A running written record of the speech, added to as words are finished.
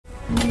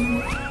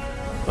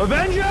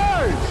Avengers!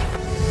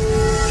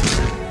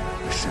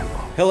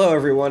 Hello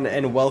everyone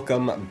and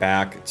welcome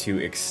back to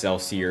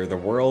Excelsior, the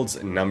world's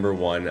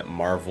 #1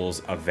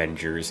 Marvel's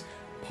Avengers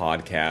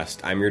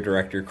podcast. I'm your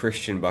director,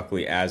 Christian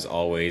Buckley, as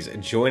always.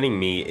 Joining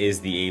me is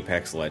the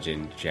Apex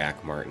legend,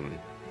 Jack Martin.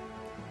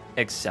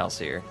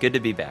 Excelsior. Good to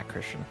be back,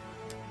 Christian.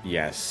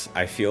 Yes,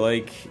 I feel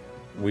like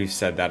we've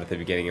said that at the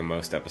beginning of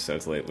most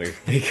episodes lately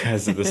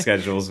because the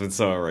schedule's been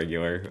so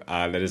irregular.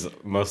 That is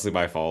mostly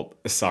my fault.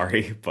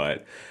 Sorry,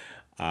 but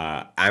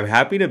I'm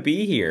happy to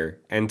be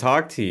here and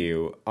talk to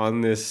you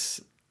on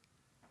this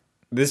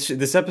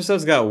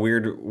episode's got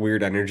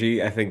weird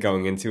energy, I think,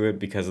 going into it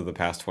because of the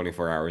past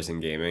 24 hours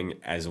in gaming,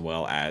 as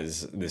well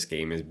as this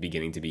game is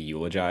beginning to be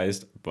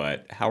eulogized.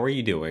 But how are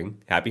you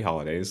doing? Happy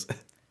holidays.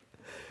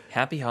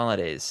 Happy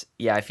holidays.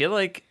 Yeah, I feel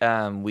like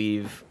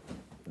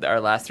our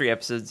last 3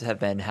 episodes have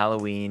been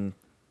Halloween,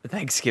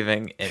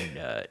 Thanksgiving,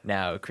 and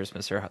now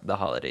Christmas or the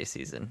holiday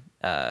season.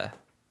 But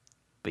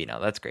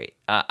that's great.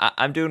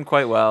 I'm doing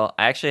quite well.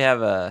 I actually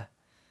I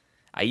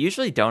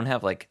usually don't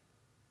have like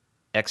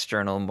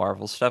external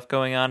Marvel stuff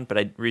going on, but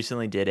I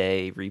recently did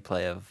a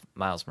replay of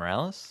Miles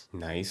Morales.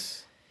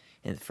 Nice.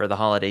 For the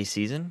holiday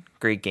season.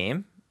 Great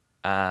game.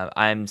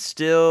 I'm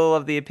still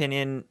of the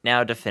opinion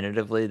now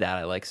definitively that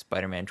I like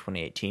Spider-Man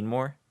 2018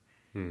 more.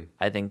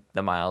 I think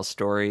the Miles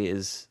story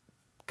is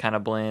kind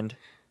of bland.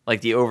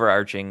 Like the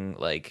overarching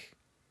like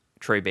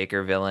Troy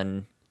Baker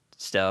villain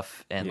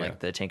stuff and like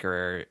the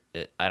Tinkerer,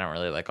 I don't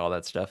really like all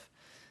that stuff.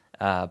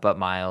 But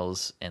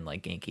Miles and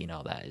like Genki and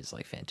all that is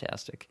like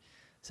fantastic.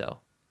 So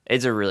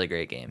it's a really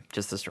great game.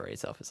 Just the story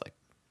itself is like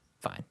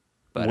fine.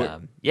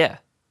 But yeah.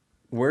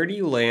 Where do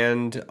you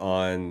land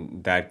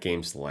on that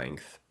game's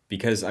length?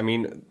 Because, I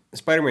mean,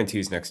 Spider-Man 2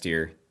 is next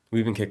year.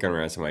 We've been kicking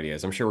around some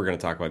ideas. I'm sure we're going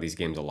to talk about these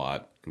games a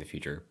lot in the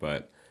future.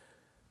 But,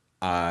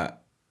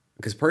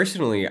 because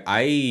personally,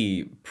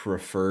 I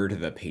preferred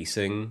the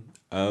pacing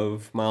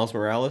of Miles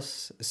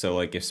Morales. So,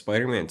 like, if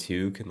Spider-Man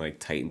 2 can, like,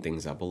 tighten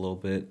things up a little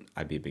bit,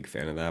 I'd be a big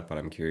fan of that. But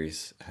I'm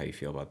curious how you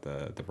feel about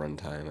the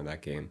runtime of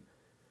that game.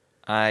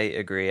 I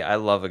agree. I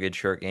love a good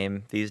short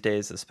game these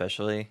days,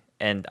 especially.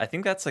 And I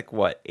think that's like,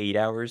 8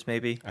 hours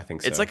maybe? I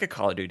think so. It's like a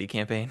Call of Duty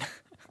campaign.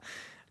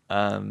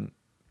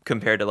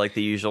 Compared to like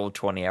the usual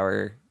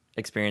 20-hour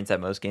experience that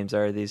most games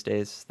are these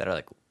days that are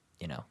like,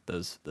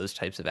 those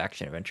types of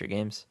action adventure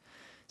games.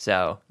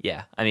 So,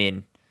 yeah, I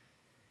mean,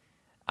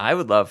 I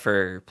would love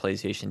for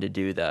PlayStation to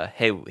do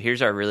hey,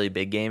 here's our really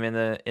big game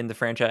in the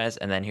franchise,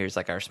 and then here's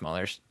like our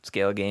smaller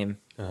scale game,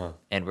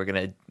 and we're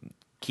going to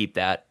keep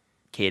that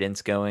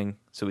cadence going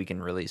so we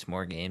can release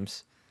more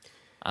games.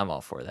 I'm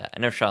all for that. I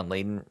know Sean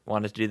Layden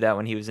wanted to do that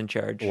when he was in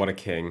charge. What a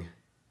king.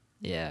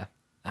 Yeah.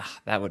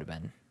 That would have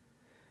been...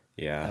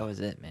 Yeah. That was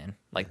it, man.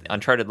 Like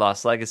Uncharted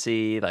Lost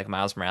Legacy, like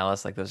Miles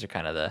Morales, like those are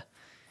kind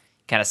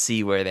of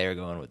see where they were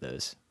going with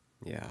those.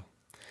 Yeah.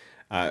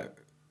 I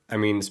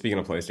mean, speaking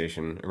of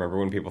PlayStation, remember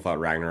when people thought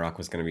Ragnarok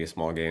was going to be a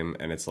small game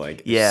and it's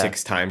like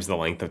 6 times the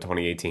length of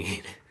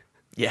 2018?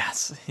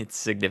 Yes, it's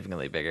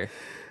significantly bigger.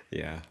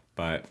 Yeah,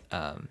 but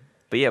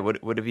yeah,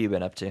 what have you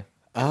been up to?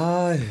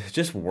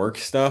 Just work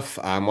stuff.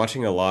 I'm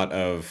watching a lot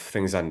of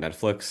things on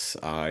Netflix.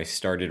 I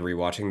started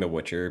rewatching The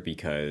Witcher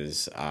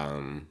because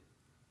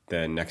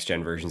the next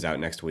gen version's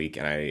out next week,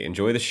 and I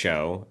enjoy the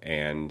show,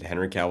 and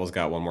Henry Cavill's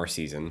got one more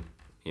season,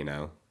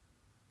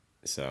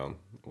 so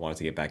wanted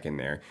to get back in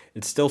there.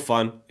 It's still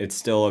fun. It's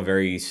still a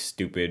very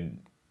stupid,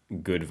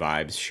 good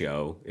vibes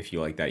show if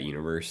you like that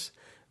universe.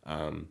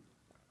 And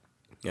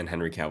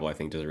Henry Cavill, I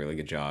think, does a really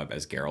good job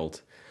as Geralt.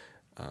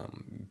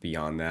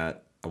 Beyond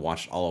that, I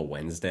watched all of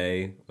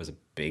Wednesday, was a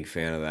big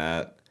fan of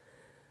that.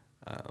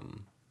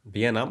 But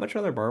yeah, not much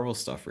other Marvel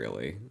stuff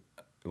really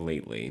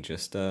lately,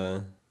 just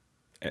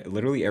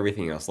literally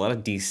everything else. A lot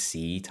of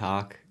DC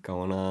talk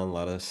going on, a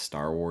lot of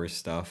Star Wars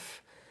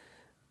stuff.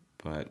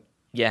 But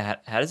yeah,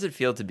 how does it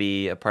feel to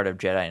be a part of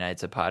Jedi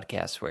Knights, a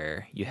podcast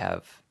where you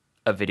have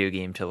a video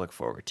game to look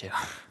forward to?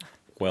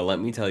 Well, let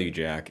me tell you,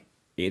 Jack,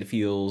 it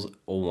feels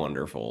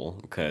wonderful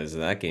because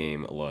that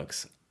game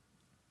looks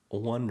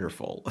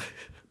wonderful.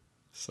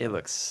 It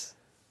looks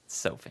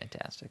so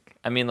fantastic.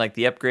 I mean, like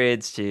the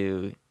upgrades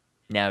to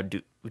now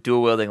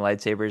dual wielding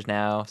lightsabers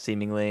now,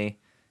 seemingly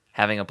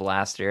having a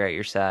blaster at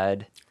your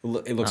side.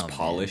 It looks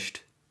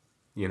polished,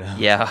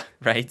 Yeah,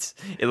 right.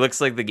 It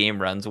looks like the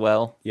game runs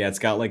well. Yeah, it's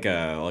got like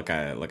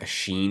a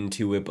sheen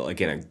to it, but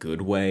like in a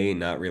good way,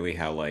 not really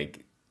how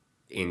like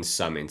in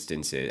some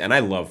instances. And I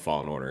love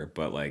Fallen Order,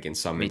 but like in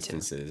some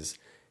instances,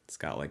 it's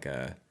got like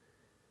a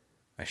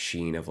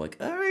sheen of like,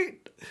 all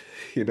right,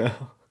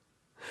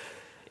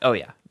 Oh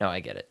yeah, no, I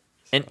get it.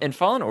 And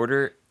Fallen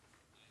Order,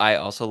 I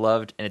also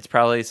loved, and it's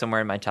probably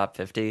somewhere in my top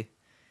 50.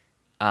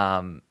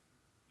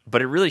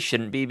 But it really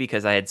shouldn't be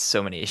because I had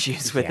so many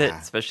issues with it,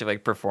 especially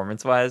like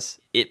performance-wise.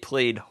 It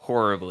played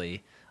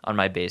horribly on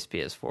my base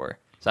PS4.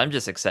 So I'm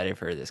just excited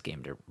for this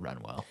game to run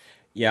well.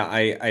 Yeah,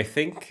 I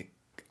think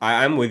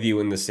I'm with you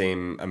in the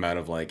same amount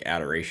of like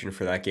adoration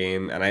for that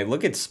game. And I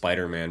look at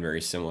Spider-Man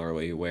very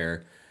similarly,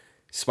 where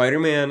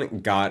Spider-Man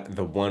got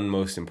the one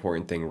most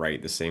important thing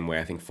right the same way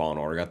I think Fallen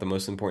Order got the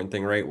most important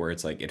thing right, where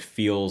it's like it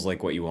feels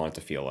like what you want it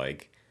to feel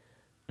like.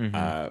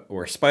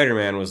 Where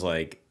Spider-Man was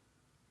like,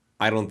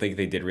 I don't think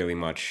they did really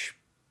much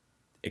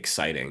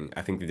exciting.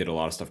 I think they did a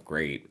lot of stuff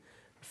great.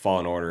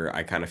 Fallen Order,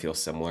 I kind of feel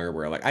similar,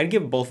 where like I'd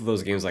give both of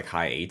those games like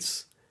high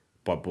eights,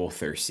 but both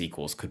their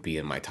sequels could be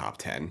in my top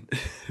 10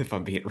 if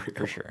I'm being real.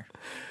 For sure.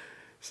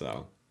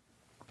 So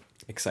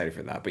excited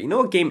for that. But you know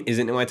what game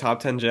isn't in my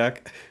top 10,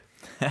 Jack?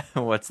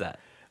 What's that?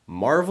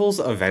 Marvel's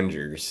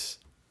Avengers.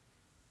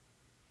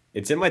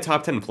 It's in my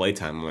top 10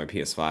 playtime on my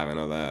PS5. I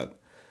know that.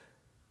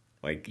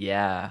 Like,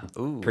 Yeah.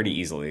 Ooh. pretty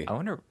easily. I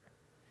wonder.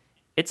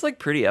 It's like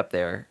pretty up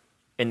there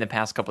in the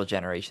past couple of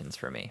generations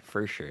for me,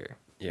 for sure.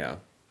 Yeah.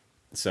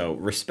 So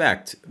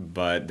respect,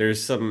 but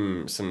there's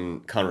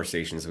some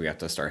conversations we have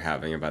to start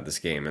having about this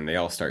game, and they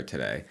all start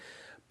today.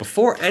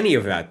 Before any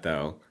of that,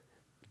 though,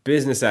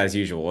 business as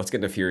usual. Let's get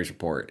into Fury's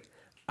report.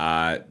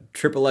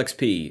 Triple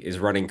XP is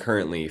running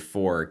currently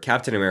for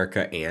Captain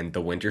America and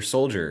the Winter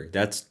Soldier.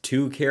 That's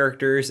 2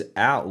 characters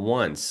at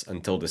once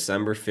until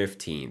December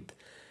 15th,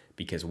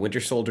 because Winter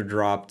Soldier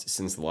dropped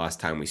since the last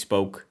time we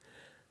spoke.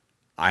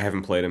 I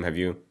haven't played him. Have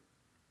you?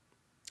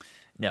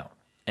 No.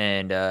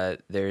 And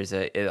there's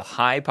a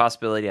high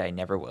possibility I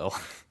never will,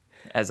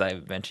 as I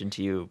mentioned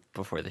to you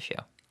before the show.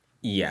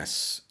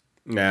 Yes.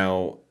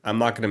 Now, I'm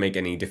not going to make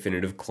any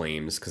definitive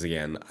claims because,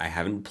 again, I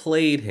haven't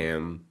played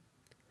him,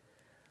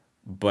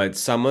 but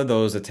some of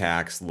those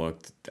attacks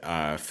looked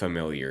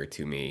familiar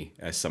to me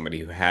as somebody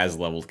who has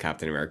leveled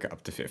Captain America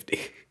up to 50.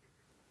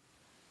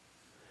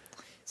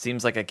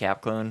 Seems like a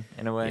Cap clone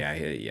in a way.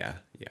 Yeah.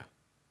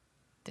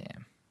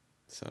 Damn.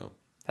 So,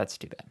 That's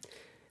too bad.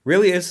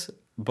 really is,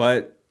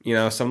 but, you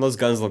know, some of those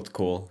guns looked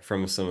cool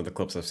from some of the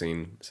clips I've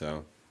seen,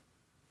 so.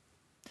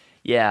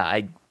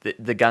 Yeah,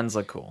 the guns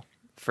look cool.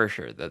 For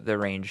sure. The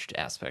ranged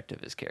aspect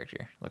of his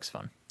character looks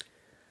fun.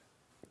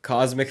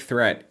 Cosmic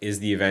Threat is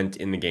the event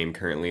in the game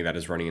currently that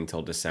is running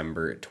until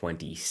December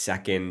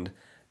 22nd.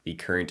 The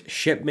current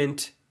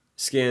shipment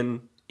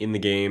skin in the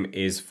game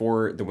is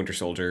for the Winter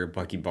Soldier,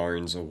 Bucky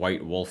Barnes'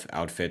 White Wolf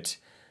outfit,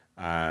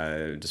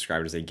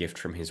 described as a gift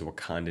from his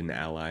Wakandan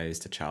allies,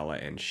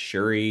 T'Challa and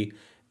Shuri.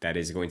 That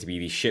is going to be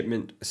the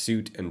shipment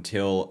suit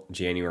until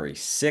January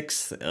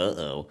 6th.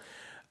 Uh-oh.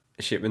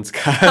 Shipments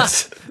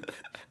cost...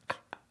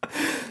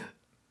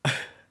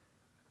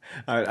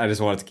 I just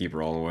wanted to keep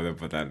rolling with it,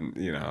 but then,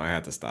 you know, I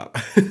had to stop.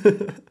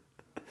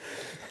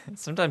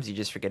 Sometimes you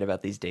just forget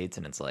about these dates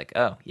and it's like,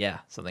 oh, yeah,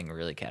 something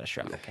really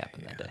catastrophic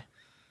happened that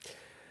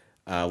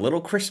day.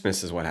 Little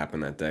Christmas is what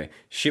happened that day.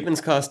 Shipments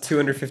cost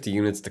 250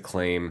 units to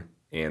claim,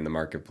 and the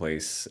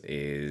marketplace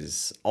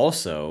is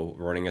also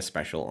running a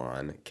special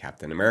on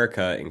Captain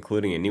America,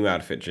 including a new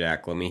outfit,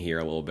 Jack. Let me hear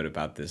a little bit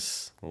about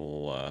this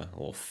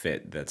little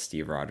fit that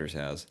Steve Rogers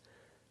has.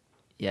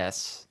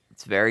 Yes,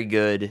 it's very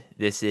good.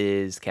 This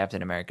is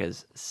Captain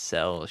America's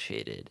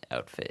cell-shaded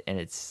outfit, and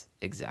it's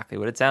exactly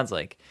what it sounds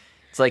like.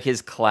 It's like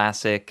his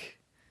classic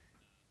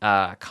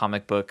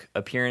comic book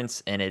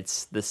appearance, and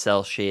it's the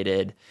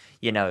cell-shaded.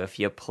 You know, if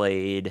you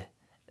played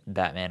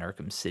Batman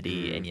Arkham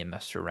City and you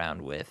messed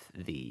around with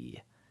the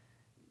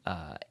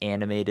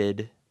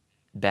animated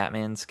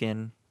Batman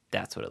skin,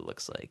 that's what it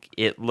looks like.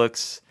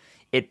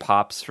 It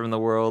pops from the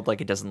world.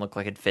 Like, it doesn't look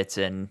like it fits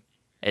in.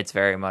 It's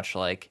very much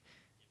like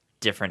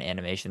different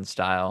animation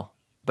style,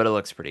 but it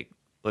looks pretty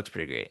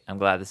great. I'm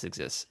glad this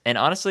exists. And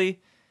honestly,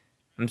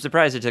 I'm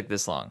surprised it took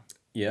this long.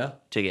 Yeah.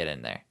 To get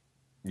in there.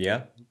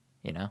 Yeah.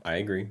 You know? I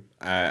agree.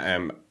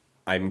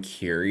 I'm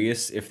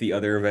curious if the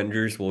other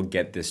Avengers will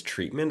get this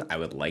treatment. I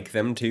would like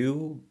them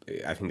to.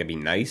 I think that'd be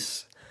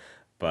nice,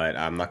 but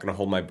I'm not going to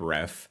hold my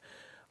breath.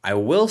 I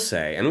will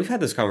say, and we've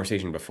had this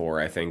conversation before,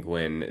 I think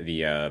when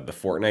the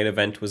Fortnite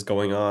event was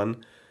going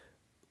on,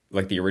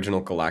 like the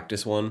original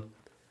Galactus one,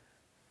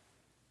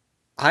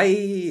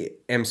 I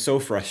am so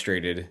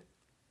frustrated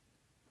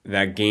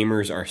that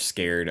gamers are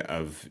scared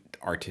of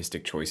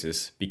artistic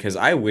choices because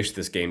I wish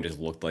this game just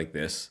looked like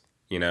this,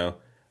 you know?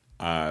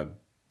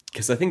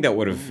 Because I think that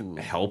would have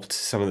helped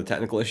some of the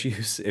technical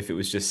issues if it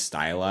was just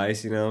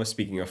stylized, you know?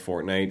 Speaking of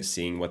Fortnite,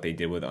 seeing what they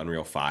did with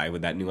Unreal 5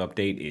 with that new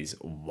update is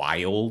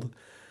wild.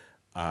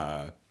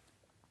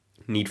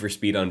 Need for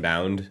Speed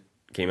Unbound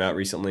came out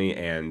recently,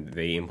 and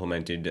they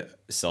implemented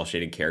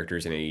cel-shaded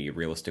characters in a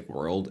realistic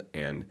world,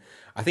 and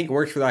I think it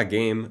worked for that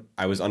game.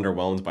 I was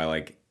underwhelmed by,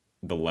 like,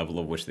 the level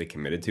of which they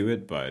committed to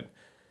it, but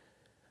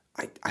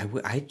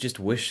I just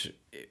wish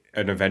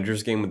an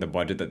Avengers game with the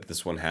budget that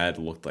this one had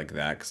looked like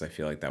that, because I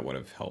feel like that would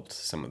have helped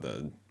some of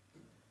the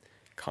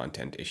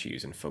content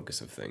issues and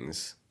focus of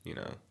things, you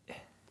know?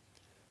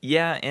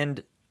 Yeah,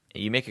 and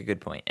you make a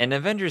good point. And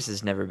Avengers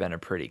has never been a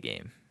pretty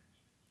game.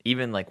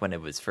 Even, like, when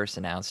it was first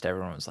announced,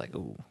 everyone was like,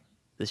 ooh,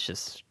 this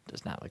just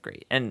does not look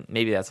great. And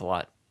maybe has a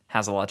lot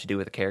to do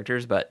with the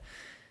characters, but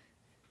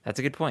that's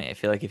a good point. I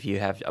feel like if you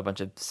have a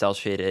bunch of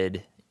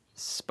cel-shaded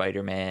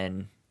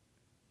Spider-Man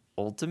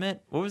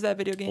Ultimate, what was that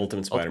video game?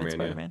 Ultimate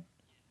Spider-Man.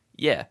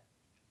 Yeah.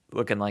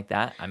 Looking like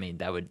that, I mean,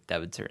 that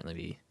would certainly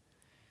be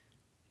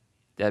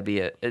that'd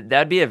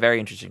be a very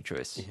interesting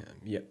choice.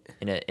 Yeah.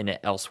 In a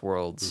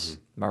Elseworlds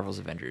Marvel's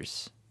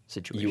Avengers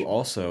situation. You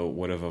also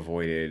would have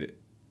avoided.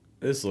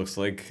 This looks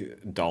like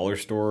dollar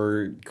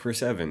store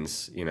Chris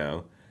Evans.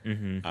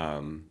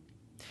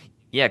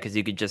 Yeah, because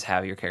you could just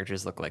have your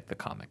characters look like the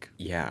comic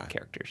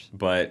characters.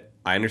 But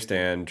I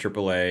understand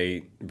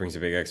AAA brings a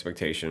big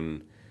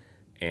expectation,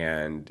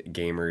 and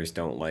gamers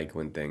don't like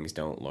when things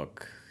don't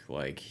look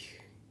like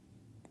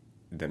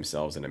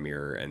themselves in a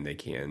mirror and they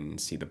can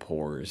see the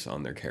pores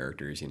on their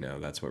characters.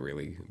 That's what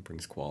really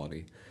brings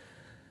quality.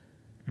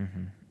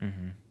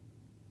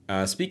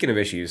 Speaking of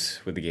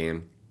issues with the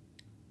game,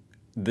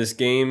 this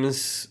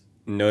game's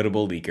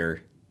notable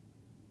leaker,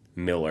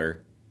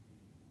 Miller,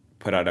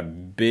 put out a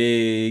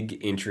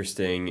big,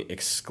 interesting,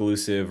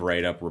 exclusive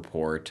write-up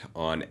report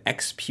on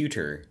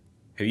Xputer.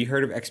 Have you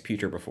heard of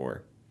Xputer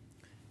before?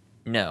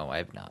 No, I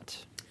have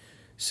not.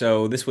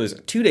 So this was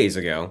 2 days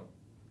ago.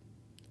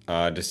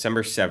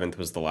 December 7th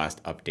was the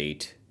last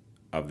update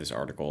of this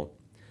article.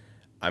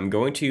 I'm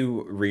going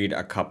to read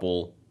a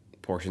couple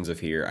portions of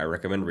here. I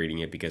recommend reading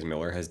it because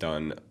Miller has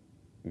done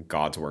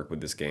God's work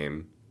with this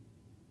game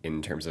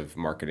in terms of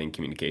marketing,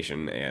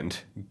 communication, and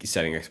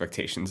setting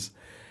expectations.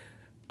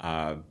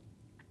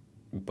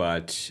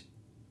 But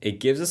it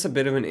gives us a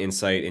bit of an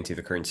insight into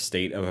the current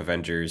state of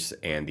Avengers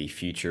and the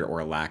future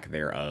or lack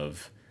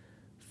thereof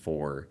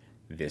for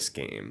this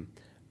game.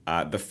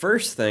 The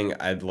first thing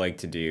I'd like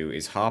to do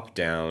is hop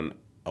down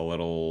a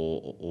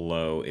little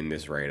low in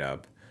this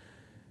write-up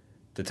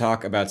to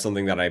talk about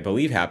something that I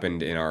believe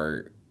happened in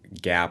our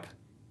gap.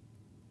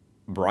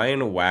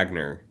 Brian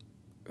Wagner,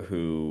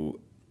 who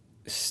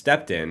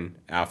stepped in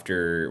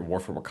after War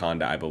for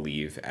Wakanda, I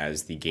believe,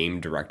 as the game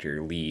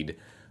director lead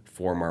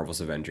for Marvel's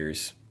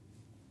Avengers,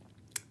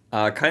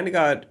 kind of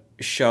got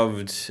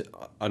shoved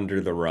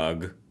under the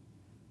rug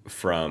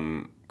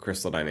from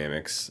Crystal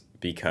Dynamics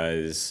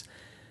because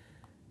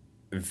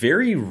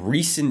very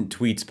recent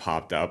tweets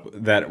popped up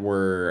that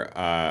were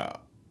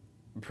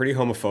pretty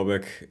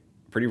homophobic,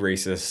 pretty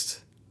racist,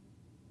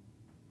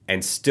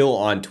 and still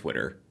on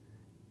Twitter.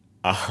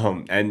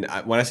 And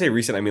when I say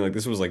recent, I mean like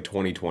this was like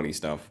 2020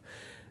 stuff.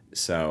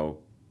 So,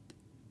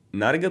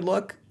 not a good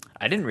look.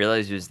 I didn't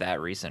realize it was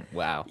that recent.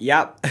 Wow.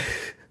 Yep.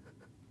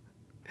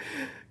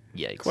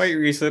 Yikes. Quite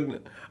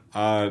recent.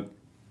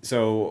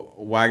 So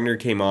Wagner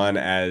came on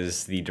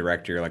as the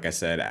director. Like I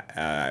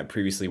said,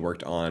 previously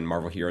worked on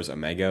Marvel Heroes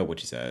Omega,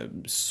 which is a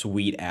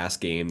sweet ass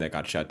game that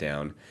got shut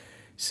down.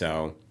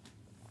 So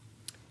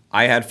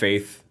I had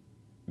faith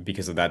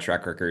because of that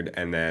track record,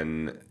 and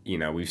then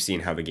we've seen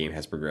how the game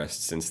has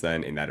progressed since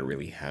then, in that it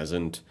really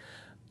hasn't.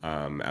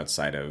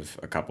 Outside of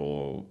a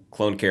couple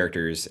clone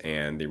characters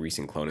and the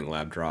recent cloning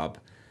lab drop.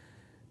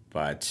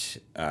 But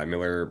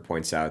Miller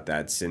points out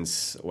that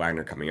since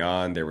Wagner coming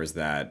on, there was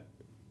that,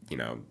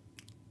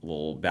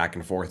 little back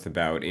and forth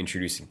about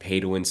introducing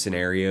pay-to-win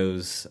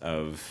scenarios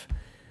of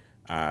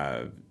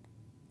time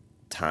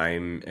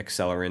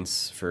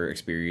accelerants for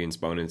experience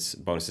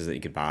bonuses that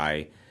you could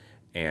buy.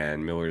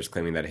 And Miller's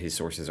claiming that his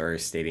sources are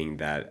stating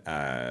that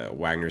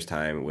Wagner's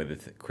time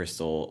with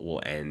Crystal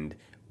will end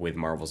with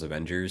Marvel's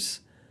Avengers.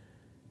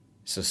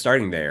 So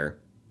starting there,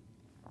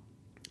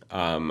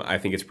 I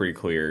think it's pretty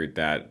clear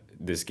that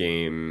this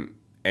game,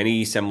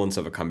 any semblance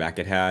of a comeback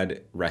it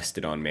had,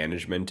 rested on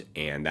management,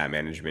 and that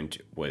management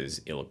was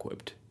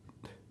ill-equipped.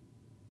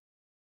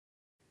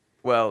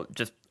 Well,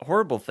 just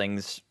horrible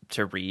things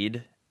to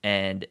read,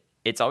 and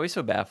it's always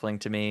so baffling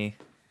to me,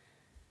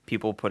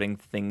 people putting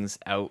things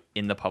out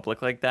in the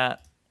public like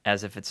that,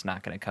 as if it's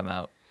not going to come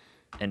out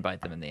and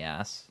bite them in the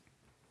ass.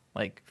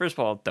 Like, first of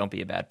all, don't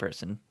be a bad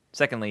person.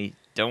 Secondly,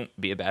 don't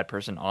be a bad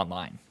person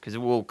online, because it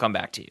will come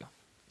back to you.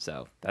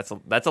 So that's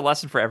a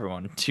lesson for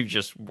everyone, to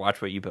just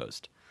watch what you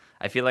post.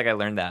 I feel like I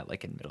learned that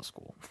like in middle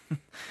school.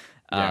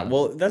 Yeah,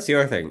 well, that's the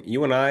other thing.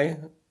 You and I,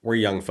 we're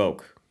young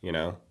folk,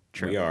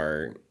 True. We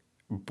are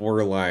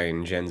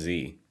borderline Gen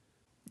Z.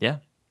 Yeah.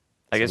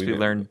 I guess we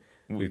learned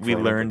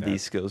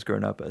these skills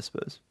growing up, I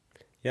suppose.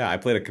 Yeah, I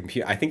played a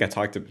computer. I think I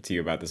talked to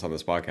you about this on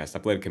this podcast. I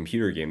played a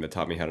computer game that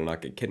taught me how to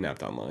not get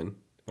kidnapped online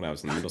when I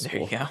was in middle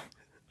school. There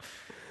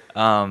you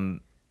go.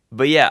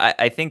 But yeah,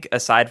 I think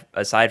aside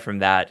from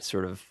that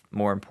sort of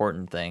more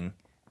important thing,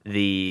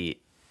 the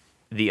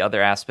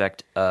other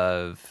aspect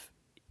of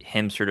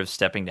him sort of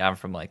stepping down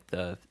from like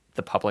the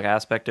public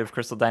aspect of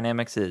Crystal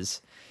Dynamics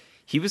is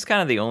he was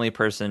kind of the only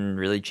person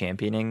really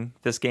championing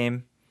this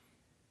game,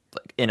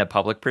 like in a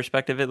public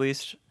perspective at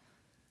least.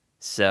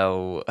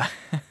 So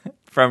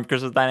from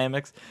Crystal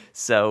Dynamics,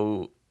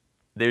 so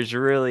there's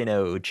really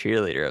no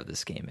cheerleader of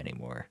this game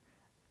anymore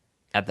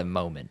at the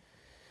moment.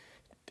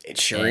 It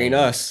sure ain't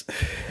us.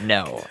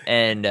 No,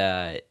 and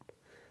not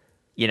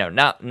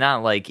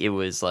like it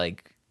was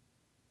like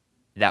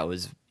that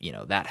was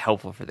that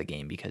helpful for the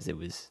game, because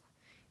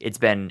it's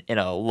been in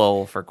a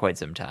lull for quite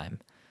some time.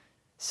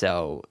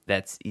 So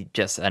that's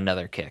just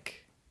another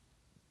kick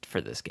for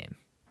this game.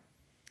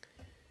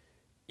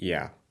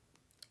 Yeah,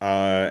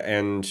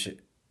 and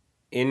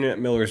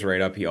in Miller's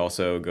write-up, he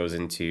also goes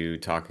into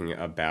talking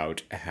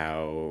about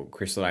how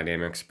Crystal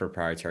Dynamics'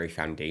 proprietary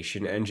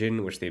Foundation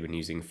engine, which they've been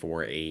using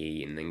for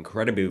an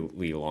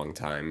incredibly long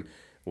time,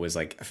 was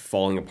like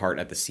falling apart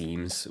at the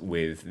seams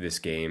with this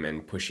game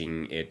and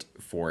pushing it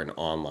for an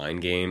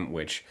online game,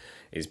 which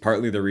is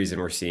partly the reason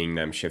we're seeing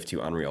them shift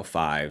to Unreal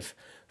 5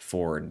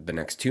 for the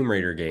next Tomb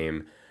Raider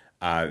game.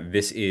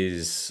 This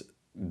is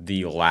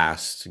the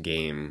last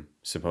game,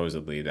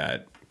 supposedly,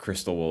 that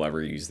Crystal will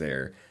ever use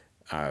their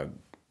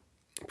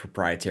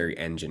proprietary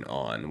engine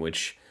on,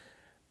 which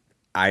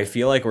I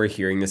feel like we're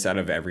hearing this out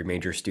of every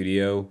major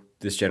studio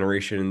this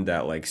generation,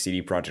 that like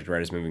CD Projekt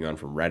Red is moving on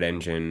from Red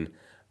Engine.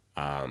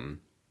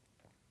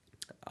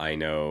 I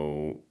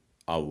know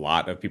a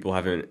lot of people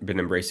haven't been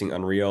embracing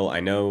Unreal. I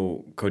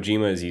know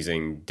Kojima is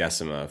using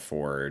Decima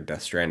for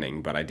Death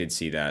Stranding, but I did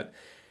see that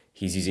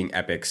he's using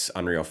Epic's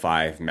Unreal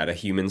 5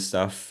 MetaHuman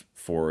stuff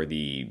for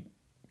the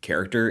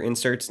character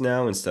inserts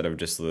now instead of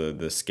just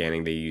the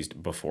scanning they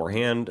used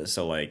beforehand.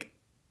 So like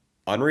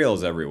Unreal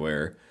is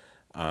everywhere.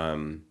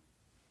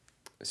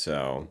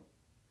 So,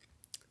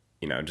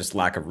 just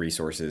lack of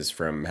resources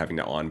from having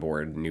to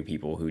onboard new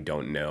people who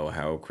don't know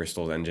how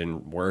Crystal's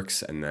engine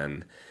works. And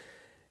then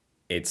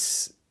it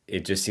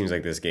just seems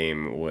like this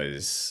game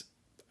was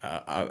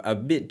a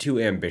bit too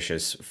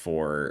ambitious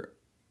for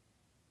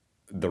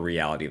the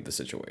reality of the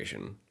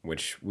situation,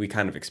 which we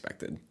kind of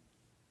expected.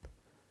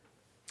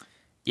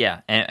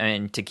 Yeah,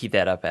 and to keep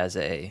that up as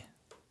a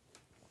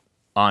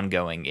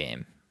ongoing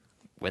game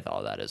with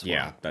all that as well.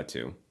 Yeah, that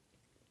too.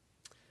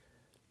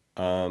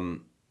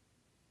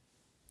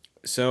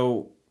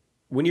 So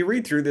when you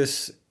read through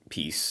this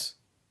piece,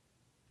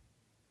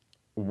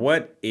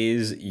 what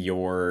is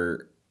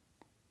your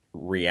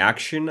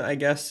reaction, I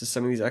guess, to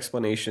some of these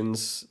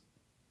explanations,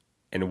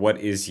 and what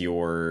is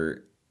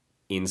your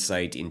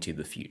insight into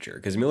the future?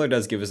 Because Miller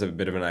does give us a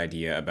bit of an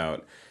idea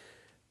about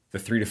the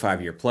 3 to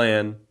 5 year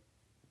plan.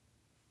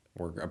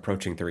 We're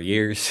approaching 3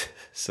 years,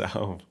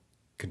 so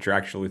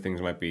contractually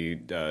things might be,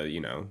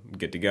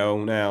 good to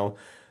go now.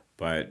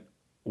 But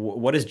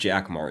what does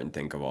Jack Martin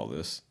think of all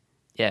this?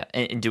 Yeah,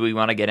 and do we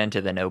want to get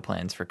into the no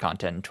plans for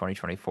content in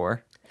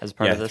 2024 as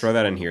part of this? Yeah, throw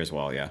that in here as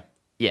well, yeah.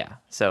 Yeah,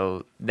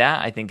 so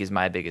that I think is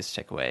my biggest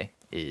takeaway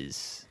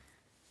is,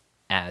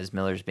 as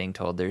Miller's being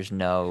told, there's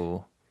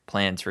no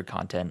plans for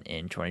content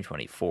in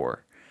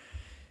 2024.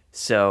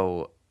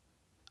 So,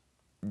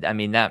 I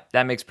mean, that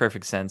makes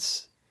perfect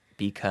sense,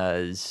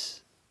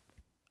 because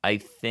I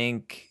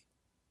think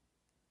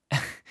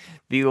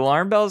the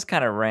alarm bells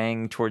kind of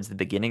rang towards the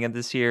beginning of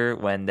this year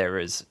when there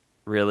was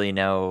really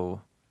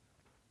no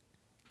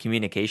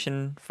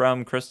communication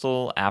from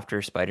Crystal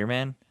after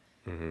Spider-Man.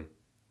 Mm-hmm.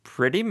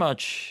 Pretty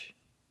much,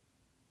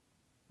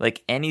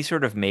 like, any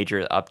sort of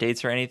major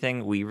updates or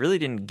anything, we really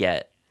didn't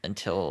get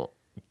until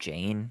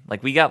Jane.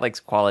 Like, we got,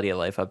 like, quality of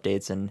life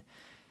updates and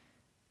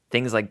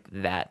things like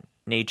that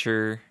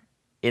nature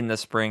in the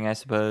spring, I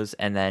suppose,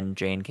 and then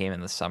Jane came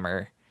in the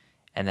summer,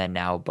 and then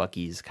now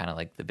Bucky's kind of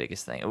like the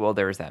biggest thing. Well,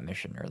 there was that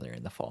mission earlier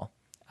in the fall,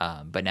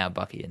 but now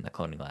Bucky in the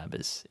cloning lab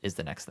is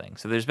the next thing.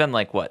 So there's been,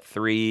 like,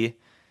 3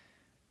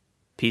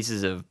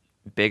 pieces of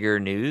bigger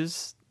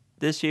news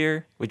this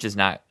year, which is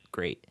not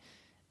great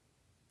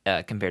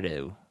compared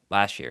to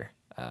last year,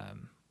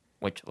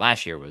 which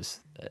last year was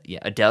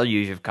a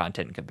deluge of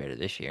content compared to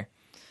this year.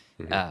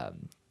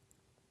 Mm-hmm.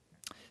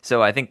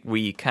 So I think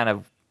we kind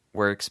of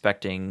were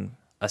expecting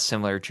a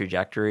similar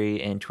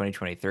trajectory in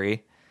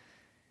 2023,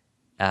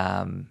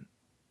 and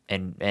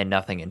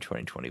nothing in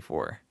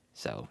 2024.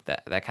 So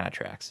that kind of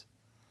tracks.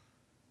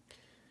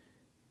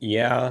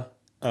 Yeah,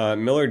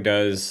 Miller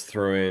does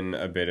throw in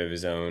a bit of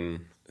his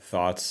own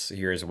thoughts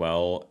here as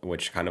well,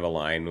 which kind of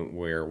align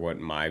where what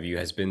my view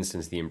has been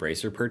since the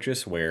Embracer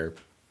purchase, where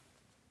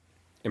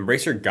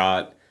Embracer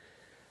got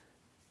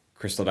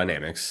Crystal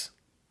Dynamics.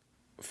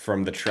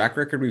 From the track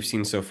record we've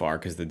seen so far,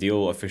 because the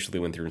deal officially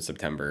went through in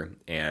September,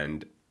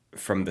 and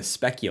from the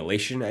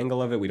speculation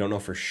angle of it, we don't know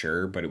for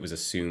sure, but it was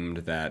assumed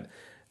that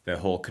the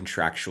whole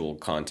contractual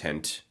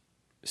content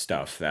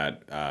stuff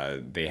that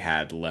they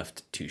had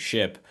left to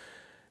ship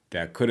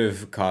that could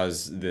have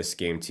caused this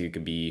game to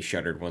be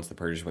shuttered once the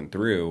purchase went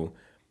through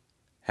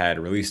had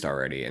released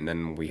already. And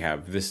then we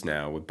have this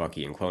now with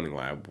Bucky and Cloning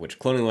Lab, which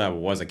Cloning Lab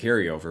was a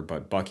carryover,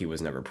 but Bucky was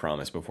never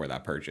promised before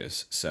that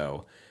purchase.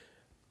 So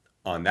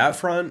on that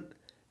front,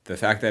 the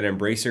fact that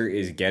Embracer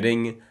is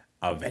getting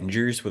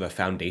Avengers with a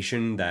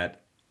foundation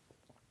that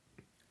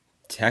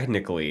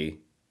technically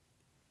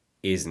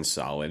isn't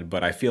solid,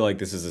 but I feel like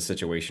this is a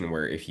situation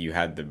where if you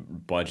had the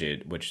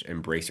budget, which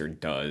Embracer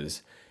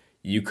does,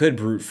 you could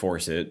brute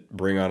force it,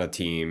 bring on a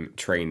team,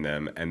 train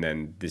them, and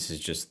then this is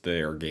just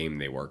their game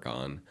they work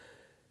on.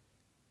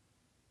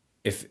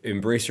 If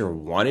Embracer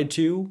wanted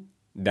to,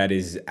 that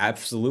is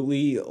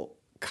absolutely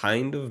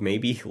kind of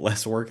maybe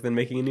less work than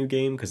making a new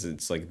game, because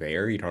it's like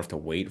there. You don't have to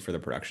wait for the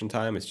production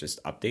time. It's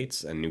just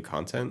updates and new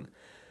content.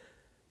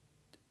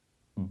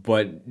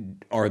 But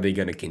are they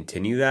going to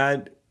continue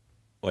that?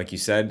 Like you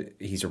said,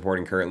 he's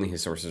reporting currently,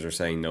 his sources are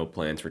saying no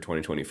plans for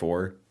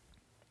 2024.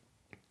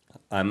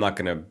 I'm not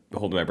gonna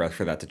hold my breath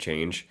for that to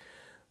change,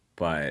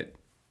 but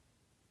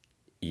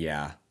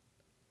yeah,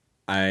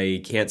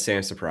 I can't say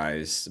I'm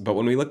surprised. But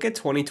when we look at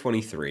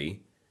 2023,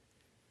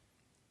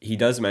 he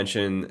does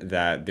mention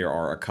that there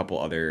are a couple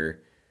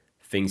other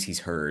things he's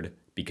heard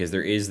because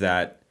there is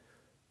that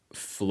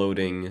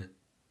floating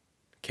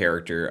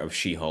character of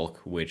She-Hulk,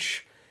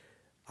 which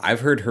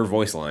I've heard her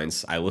voice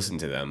lines. I listened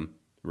to them,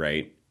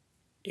 right?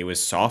 It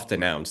was soft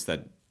announced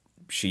that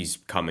she's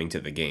coming to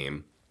the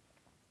game.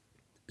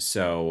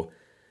 So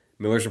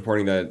Miller's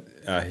reporting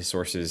that his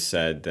sources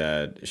said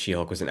that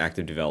She-Hulk was in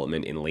active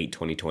development in late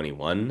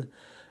 2021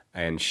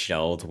 and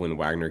shelved when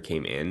Wagner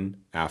came in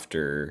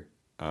after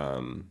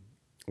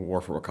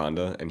War for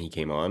Wakanda and he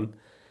came on.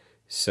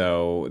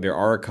 So there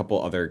are a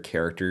couple other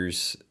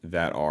characters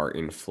that are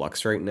in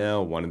flux right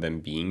now, one of them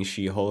being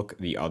She-Hulk.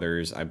 The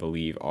others, I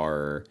believe,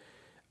 are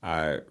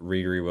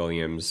Riri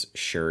Williams,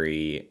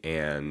 Shuri,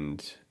 and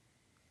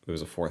there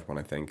was a fourth one,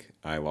 I think.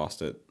 I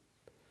lost it.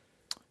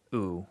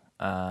 Ooh.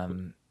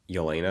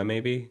 Yelena,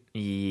 maybe?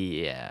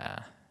 Yeah.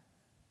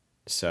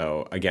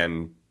 So,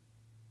 again,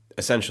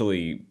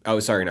 essentially... Oh,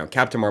 sorry, no.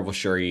 Captain Marvel,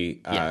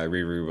 Shuri,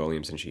 Riri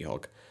Williams, and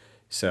She-Hulk.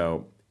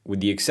 So, with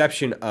the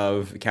exception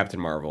of Captain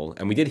Marvel,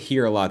 and we did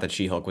hear a lot that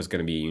She-Hulk was going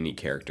to be a unique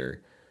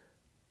character.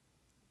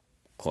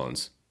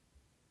 Clones.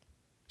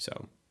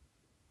 So...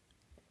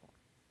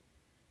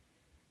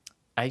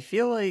 I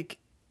feel like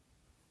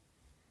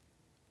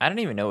I don't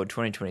even know what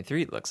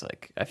 2023 looks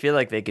like. I feel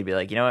like they could be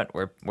like, you know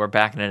what, we're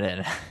backing it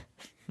in.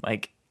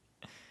 Like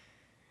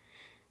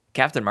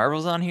Captain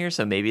Marvel's on here,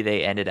 so maybe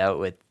they ended out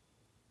with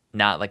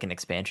not like an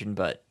expansion,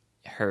 but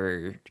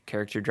her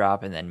character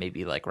drop and then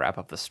maybe like wrap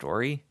up the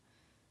story.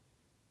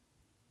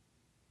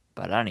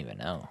 But I don't even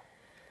know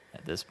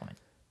at this point.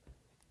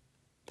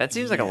 That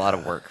seems like a lot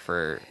of work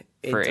for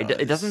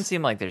it doesn't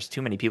seem like there's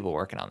too many people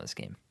working on this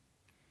game.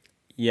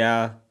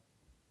 Yeah.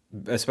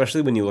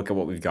 Especially when you look at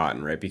what we've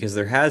gotten, right? Because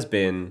there has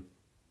been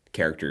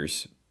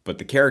characters, but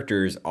the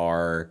characters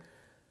are,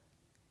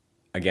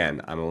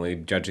 again, I'm only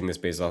judging this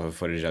based off of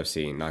footage I've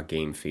seen, not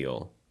game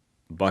feel.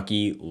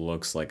 Bucky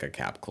looks like a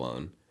Cap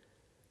clone.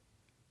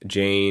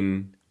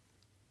 Jane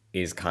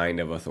is kind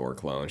of a Thor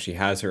clone. She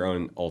has her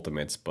own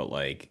ultimates, but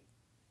like,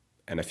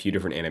 and a few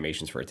different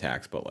animations for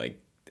attacks, but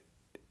like,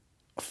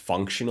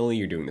 functionally,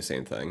 you're doing the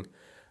same thing.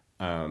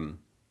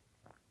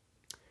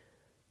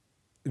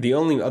 The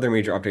only other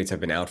major updates have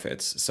been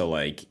outfits. So,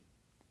 like,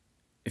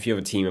 if you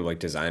have a team of, like,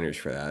 designers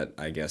for that,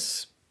 I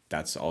guess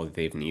that's all that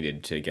they've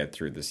needed to get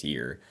through this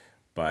year.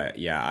 But,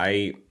 yeah,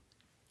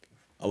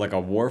 like, a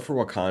War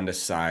for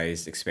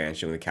Wakanda-sized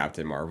expansion with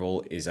Captain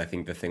Marvel is, I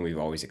think, the thing we've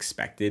always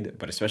expected,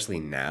 but especially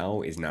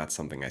now is not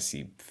something I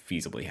see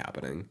feasibly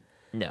happening.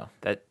 No,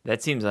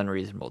 that seems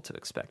unreasonable to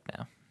expect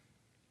now.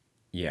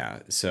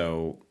 Yeah,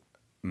 so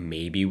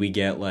maybe we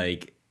get,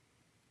 like,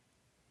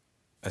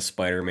 a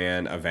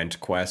Spider-Man event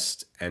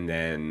quest, and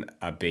then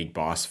a big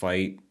boss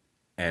fight,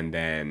 and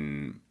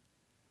then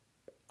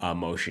a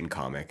motion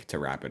comic to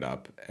wrap it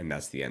up, and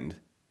that's the end.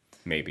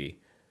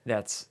 Maybe.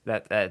 That's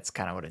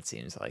kind of what it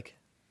seems like.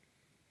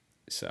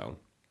 So,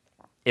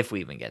 if we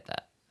even get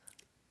that.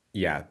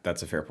 Yeah,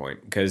 that's a fair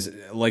point. Because,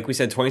 like we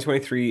said,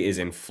 2023 is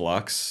in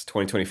flux.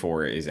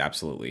 2024 is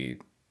absolutely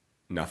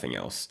nothing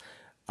else.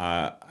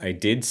 I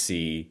did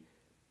see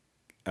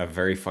a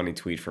very funny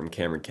tweet from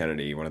Cameron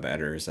Kennedy, one of the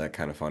editors at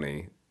Kind of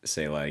Funny,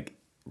 say like,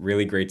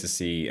 really great to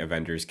see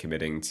Avengers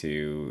committing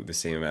to the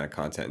same amount of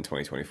content in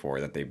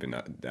 2024 that they've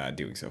been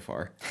doing so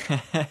far.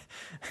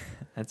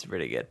 That's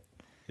pretty good.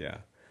 Yeah.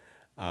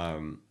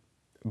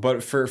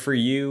 But for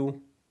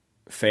you,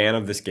 fan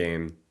of this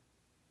game,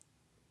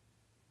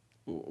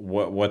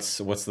 what's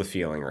the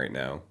feeling right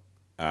now?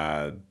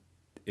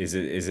 Is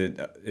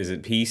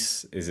it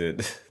peace? Is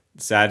it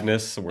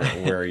sadness?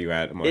 Where are you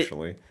at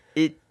emotionally?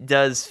 It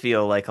does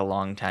feel like a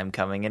long time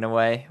coming in a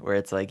way, where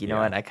it's like, you know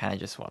what, I kind of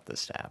just want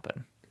this to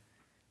happen.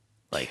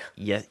 Like,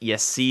 you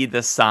see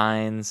the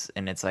signs,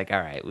 and it's like,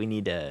 all right, we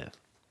need to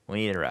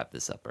wrap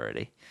this up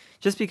already.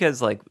 Just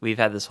because, like, we've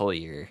had this whole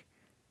year,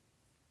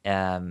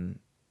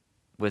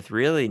 with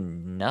really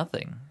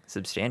nothing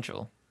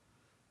substantial.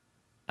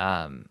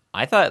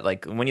 I thought,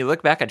 like, when you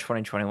look back at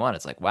 2021,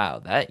 it's like, wow,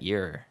 that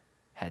year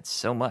had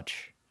so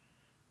much,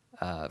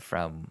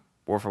 from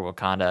War for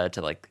Wakanda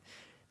to, like,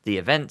 the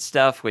event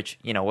stuff, which,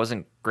 you know,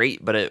 wasn't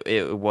great, but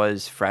it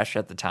was fresh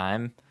at the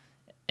time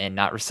and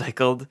not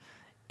recycled,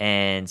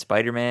 and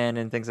Spider-Man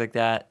and things like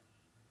that.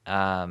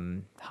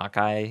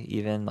 Hawkeye,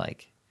 even,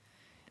 like,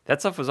 that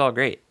stuff was all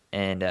great.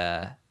 And,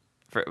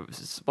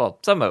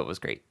 some of it was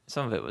great.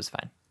 Some of it was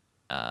fine.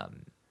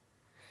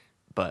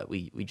 But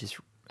we just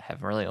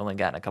have really only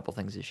gotten a couple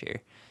things this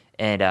year.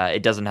 And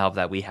it doesn't help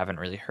that we haven't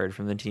really heard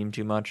from the team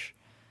too much.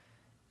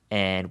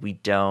 And we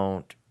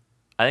don't...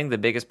 I think the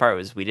biggest part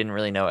was we didn't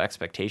really know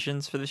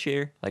expectations for this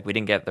year. Like, we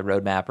didn't get the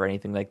roadmap or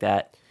anything like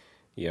that.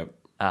 Yep.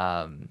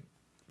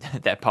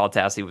 That Paul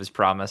Tassi was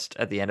promised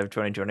at the end of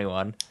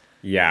 2021.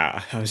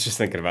 Yeah, I was just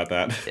thinking about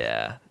that.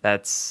 Yeah,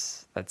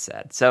 that's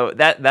sad. So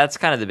that's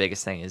kind of the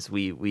biggest thing is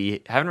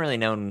we haven't really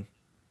known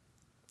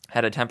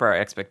how to temper our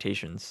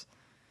expectations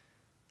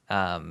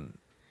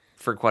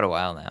for quite a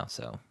while now.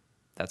 So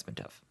that's been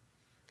tough.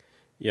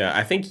 Yeah,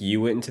 I think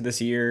you went into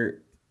this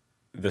year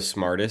the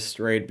smartest,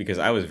 right? Because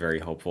I was very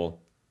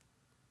hopeful.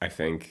 I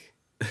think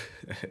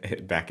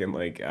back in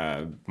like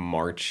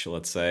March,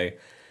 let's say,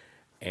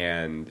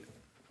 and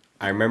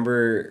I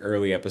remember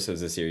early episodes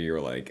this year. You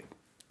were like,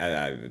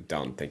 I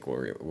don't think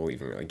we'll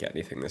even really get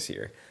anything this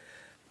year,"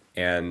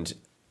 and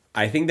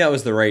I think that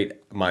was the right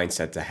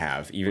mindset to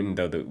have, even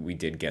though we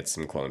did get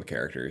some cloned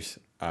characters,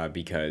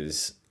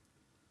 because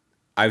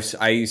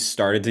I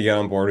started to get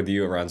on board with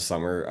you around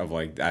summer of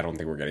like I don't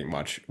think we're getting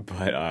much,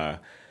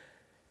 but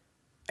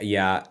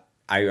yeah,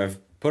 I've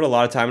put a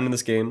lot of time into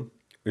this game.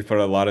 We've put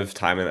a lot of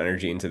time and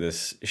energy into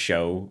this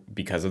show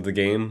because of the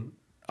game.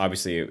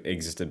 Obviously, it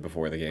existed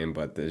before the game,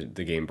 but the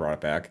game brought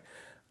it back.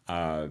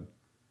 Uh,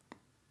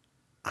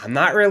 I'm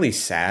not really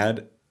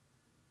sad.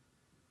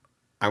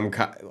 I'm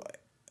ki-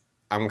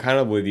 I'm kind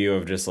of with you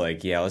of just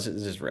like, yeah, let's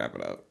just wrap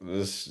it up.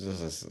 Let's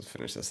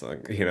finish this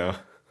thing, you know?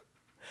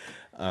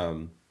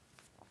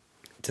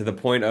 To the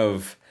point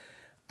of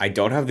I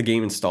don't have the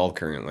game installed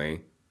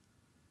currently.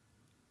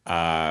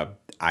 I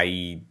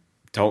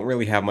don't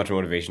really have much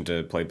motivation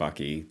to play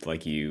Bucky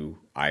like you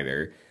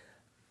either.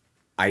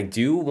 I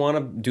do want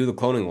to do the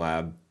cloning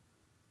lab,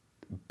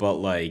 but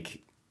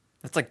like,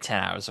 That's like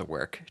 10 hours of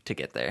work to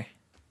get there.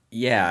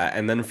 yeah,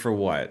 and then for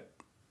what?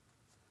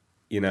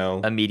 You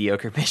know? A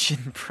mediocre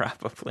mission,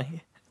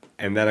 probably.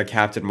 And then a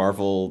Captain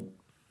Marvel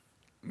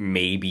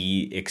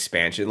maybe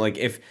expansion. Like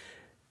if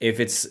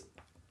it's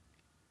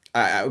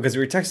because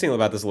we were texting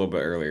about this a little bit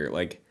earlier.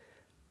 Like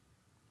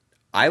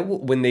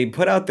when they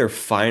put out their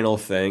final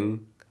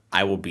thing,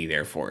 I will be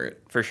there for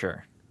it. For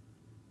sure.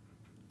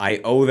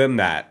 I owe them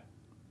that,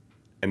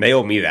 and they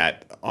owe me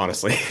that,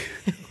 honestly.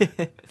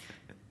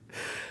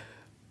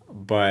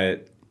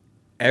 But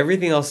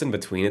everything else in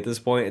between at this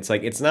point, it's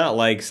like it's not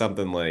like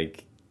something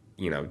like,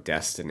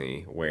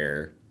 Destiny,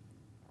 where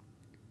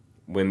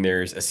when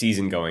there's a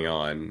season going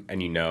on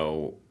and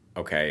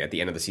okay, at the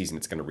end of the season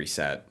it's going to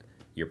reset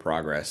your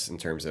progress in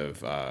terms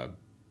of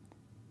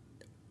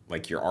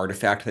like your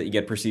artifact that you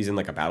get per season,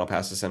 like a battle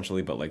pass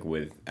essentially, but like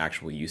with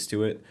actual use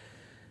to it.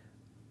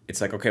 It's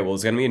like, okay, well,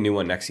 there's going to be a new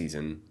one next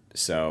season,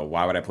 so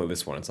why would I play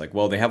this one? It's like,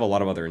 well, they have a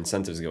lot of other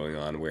incentives going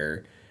on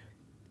where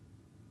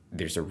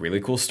there's a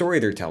really cool story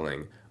they're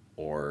telling,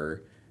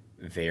 or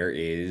there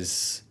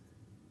is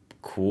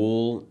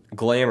cool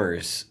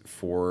glamours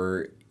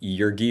for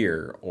your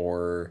gear,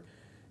 or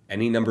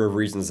any number of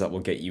reasons that will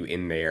get you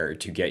in there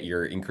to get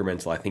your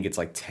incremental, I think it's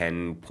like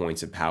 10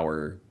 points of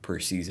power per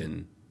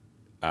season,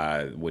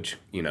 which,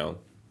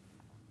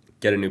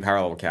 get a new power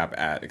level cap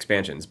at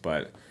expansions,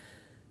 but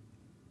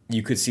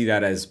you could see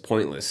that as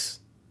pointless,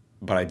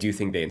 but I do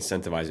think they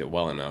incentivize it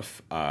well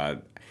enough.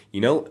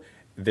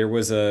 There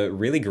was a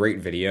really great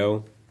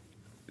video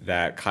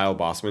that Kyle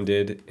Bossman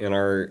did in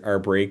our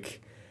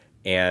break,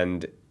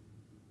 and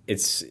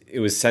it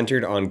was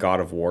centered on God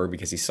of War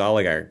because he saw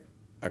like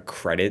a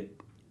credit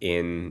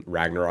in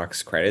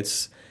Ragnarok's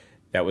credits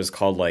that was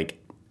called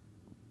like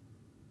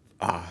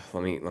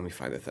let me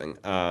find the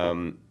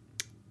thing.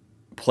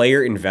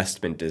 Player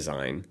investment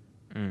design.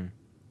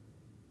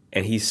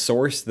 And he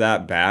sourced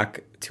that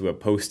back to a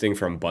posting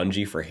from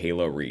Bungie for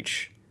Halo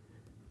Reach.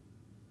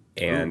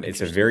 And it's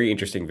a very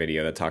interesting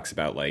video that talks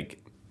about like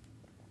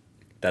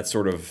that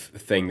sort of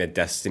thing that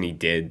Destiny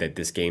did that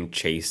this game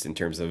chased in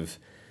terms of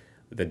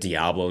the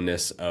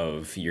Diablo-ness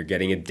of you're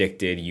getting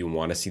addicted, you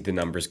want to see the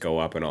numbers go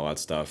up and all that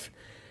stuff.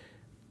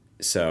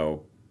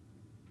 So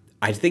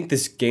I think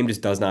this game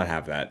just does not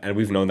have that, and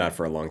we've known that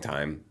for a long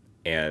time.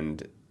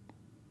 And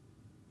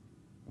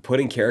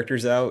putting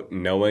characters out,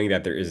 knowing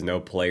that there is no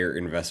player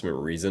investment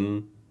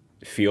reason,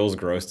 feels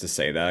gross to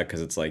say that because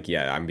it's like,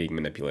 yeah, I'm being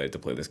manipulated to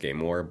play this game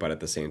more, but at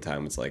the same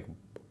time, it's like,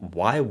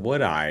 why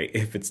would I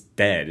if it's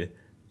dead,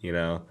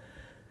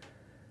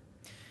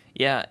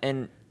 Yeah,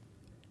 and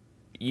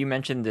you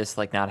mentioned this,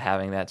 like, not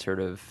having that sort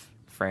of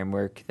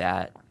framework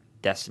that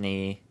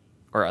Destiny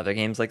or other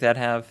games like that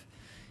have,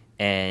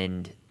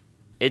 and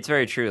it's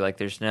very true. Like,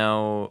 there's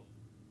no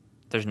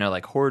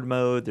like horde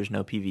mode, there's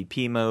no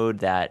PvP mode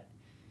that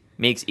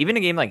makes even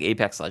a game like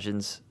Apex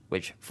Legends,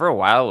 which for a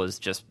while was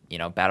just,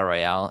 battle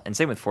royale, and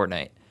same with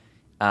Fortnite.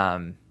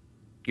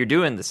 You're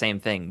doing the same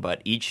thing,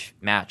 but each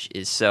match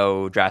is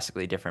so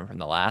drastically different from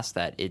the last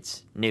that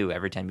it's new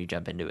every time you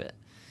jump into it.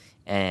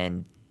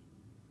 And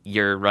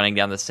you're running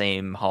down the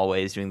same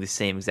hallways, doing the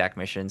same exact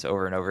missions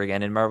over and over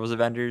again in Marvel's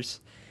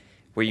Avengers,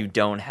 where you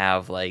don't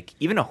have, like,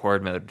 even a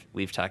horde mode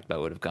we've talked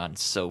about would have gone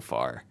so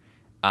far.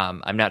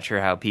 I'm not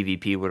sure how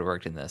PvP would have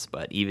worked in this,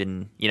 but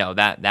even,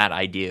 that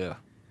idea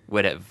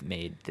would have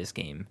made this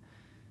game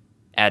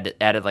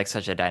added like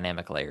such a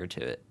dynamic layer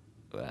to it,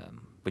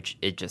 which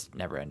it just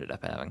never ended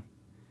up having.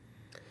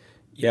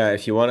 Yeah,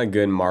 if you want a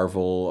good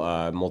Marvel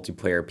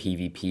multiplayer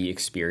PvP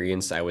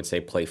experience, I would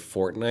say play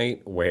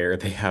Fortnite, where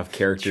they have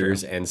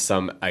characters and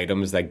some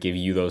items that give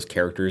you those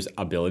characters'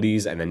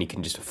 abilities, and then you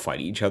can just fight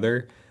each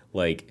other.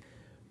 Like,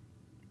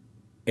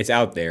 it's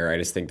out there. I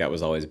just think that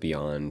was always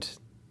beyond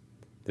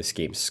this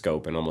game's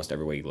scope in almost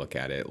every way you look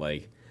at it.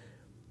 Like,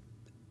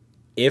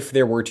 if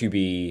there were to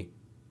be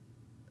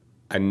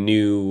a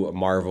new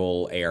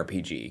Marvel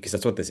ARPG, because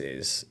that's what this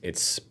is.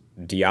 It's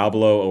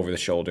Diablo over the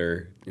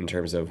shoulder in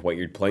terms of what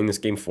you're playing this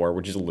game for,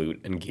 which is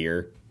loot and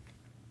gear.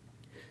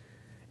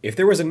 If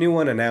there was a new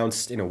one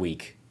announced in a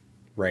week,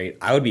 right,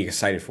 I would be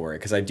excited for it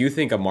because I do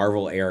think a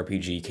Marvel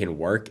ARPG can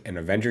work, and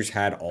Avengers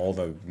had all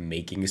the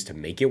makings to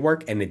make it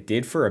work, and it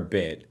did for a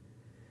bit.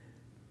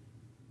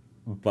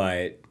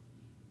 But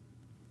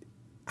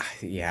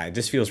yeah, it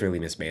just feels really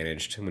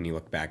mismanaged when you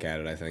look back at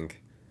it, I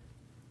think.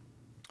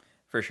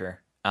 For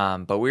sure.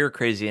 But we were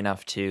crazy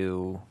enough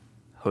to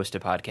host a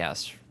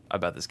podcast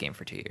about this game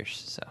for 2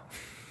 years, so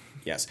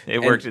Yes.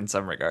 it worked in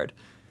some regard.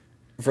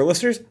 For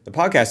listeners, the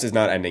podcast is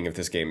not ending if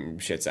this game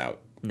shits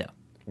out. No.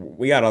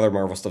 We got other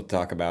Marvel stuff to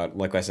talk about.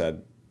 Like I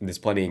said, there's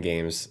plenty of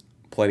games,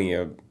 plenty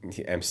of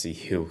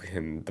MCU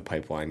in the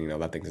pipeline. You know,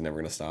 that thing's never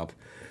going to stop.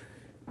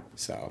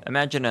 So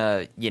Imagine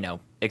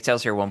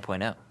Excelsior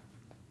 1.0,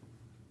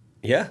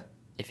 yeah,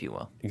 if you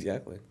will.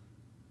 exactly.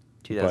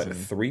 But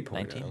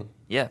 2019. 3.0.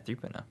 Yeah,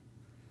 3.0.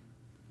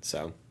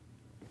 So,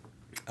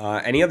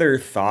 any other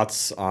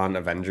thoughts on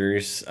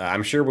Avengers?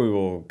 I'm sure we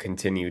will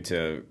continue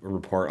to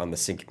report on the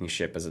sinking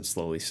ship as it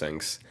slowly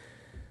sinks.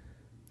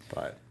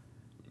 But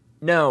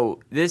No,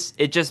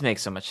 it just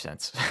makes so much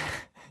sense.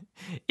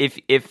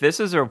 If this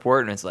was a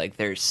report and it's like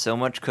there's so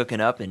much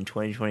cooking up in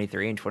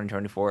 2023 and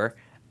 2024,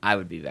 I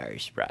would be very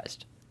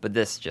surprised. But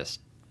this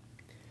just,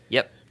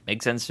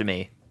 makes sense to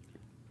me.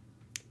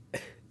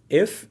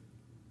 if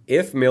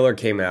Miller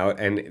came out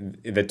and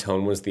the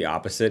tone was the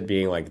opposite,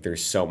 being like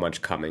there's so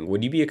much coming,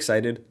 would you be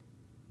excited?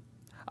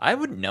 I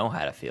wouldn't know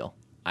how to feel.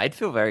 I'd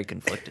feel very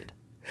conflicted.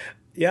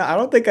 Yeah, I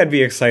don't think I'd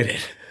be excited.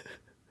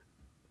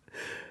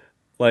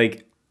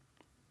 Like,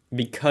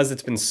 because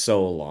it's been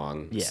so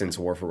long since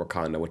War for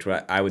Wakanda, which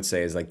I would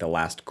say is like the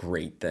last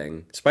great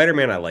thing.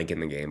 Spider-Man I like in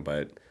the game,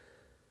 but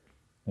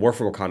War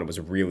for Wakanda was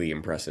really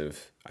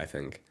impressive, I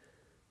think,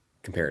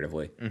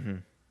 comparatively. Mm-hmm.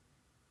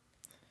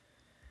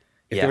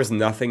 If there was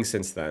nothing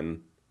since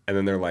then, and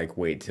then they're like,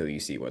 wait till you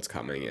see what's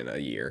coming in a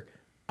year,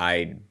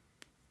 I'd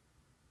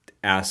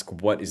ask,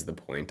 what is the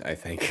point, I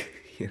think,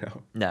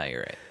 No,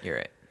 you're right. You're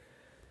right.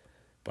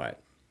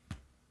 But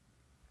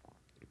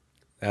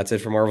that's it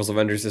for Marvel's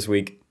Avengers this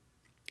week.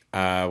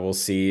 We'll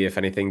see if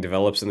anything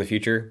develops in the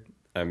future.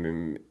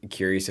 I'm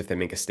curious if they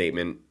make a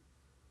statement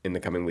in the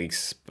coming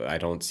weeks, but I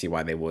don't see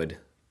why they would.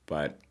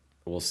 But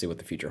we'll see what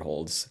the future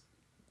holds.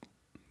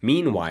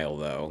 Meanwhile,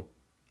 though,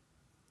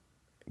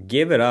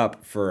 give it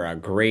up for a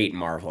great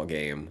Marvel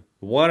game.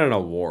 Won an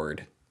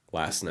award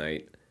last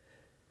night.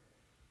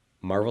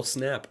 Marvel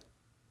Snap.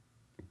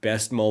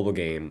 Best mobile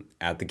game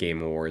at the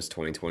Game Awards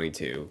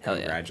 2022. Hell yeah.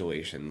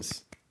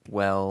 Congratulations.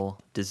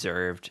 Well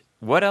deserved.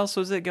 What else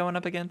was it going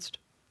up against?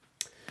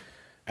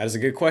 That is a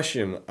good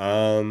question.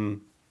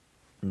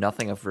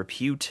 Nothing of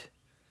repute.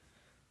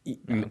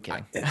 No, I'm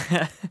kidding.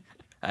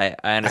 I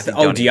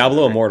honestly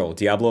Diablo Immortal.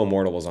 Diablo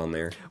Immortal was on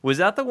there. Was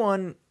that the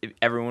one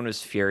everyone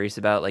was furious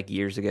about like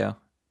years ago?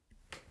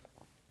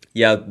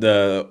 Yeah,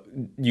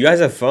 you guys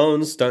have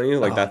phones, don't you?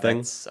 Like that thing?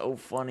 That's so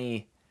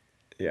funny.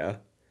 Yeah.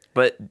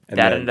 But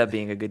that ended up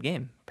being a good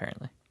game,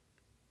 apparently.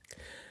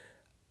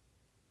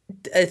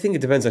 I think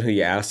it depends on who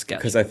you ask,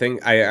 because Gotcha. I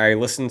think I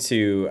listened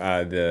to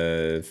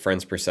the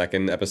Friends Per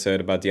Second episode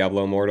about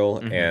Diablo Immortal,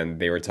 and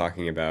they were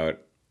talking about,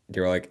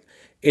 they were like,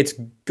 it's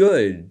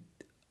good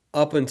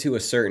up until a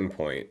certain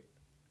point,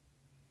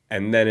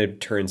 and then it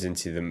turns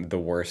into the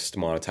worst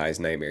monetized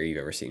nightmare you've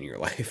ever seen in your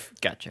life.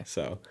 Gotcha.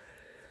 So,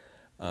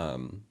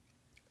 but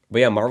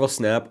yeah, Marvel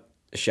Snap,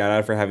 shout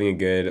out for having a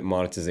good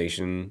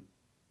monetization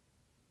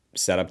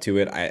setup to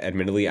it.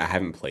 Admittedly, I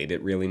haven't played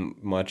it really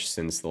much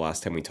since the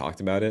last time we talked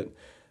about it,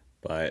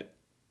 but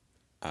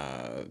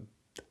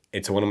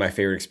it's one of my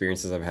favorite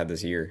experiences I've had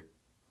this year,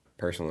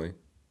 personally.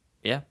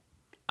 Yeah.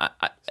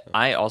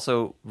 I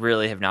also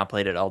really have not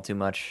played it all too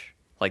much.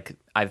 Like,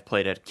 I've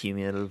played it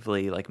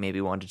cumulatively, like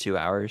maybe 1 to 2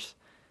 hours.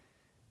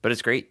 But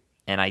it's great,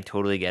 and I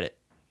totally get it.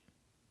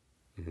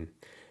 Mm-hmm.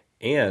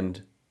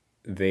 And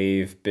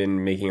they've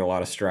been making a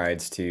lot of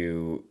strides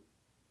to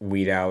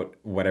weed out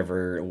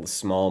whatever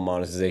small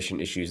monetization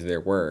issues there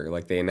were.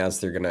 Like, they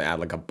announced they're going to add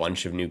like a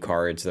bunch of new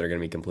cards that are going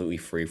to be completely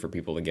free for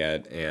people to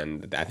get,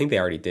 and I think they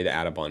already did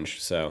add a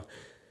bunch. So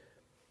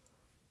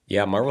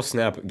yeah, Marvel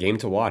Snap, game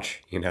to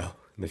watch, in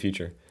the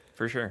future.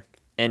 For sure.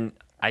 And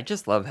I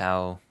just love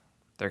how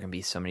there can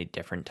be so many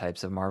different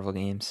types of Marvel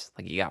games.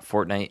 Like, you got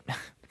Fortnite,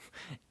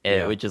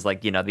 which is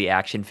like, the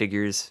action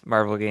figures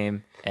Marvel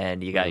game,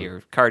 and you got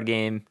your card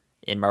game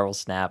in Marvel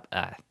Snap.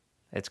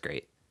 It's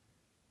great.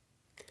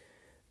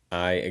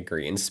 I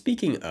agree. And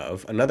speaking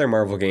of, another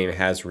Marvel game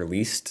has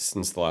released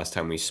since the last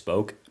time we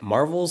spoke,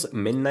 Marvel's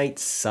Midnight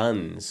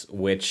Suns,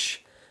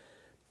 which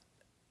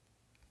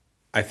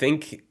I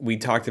think we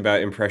talked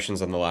about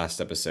impressions on the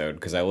last episode,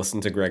 because I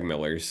listened to Greg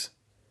Miller's,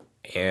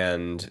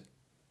 and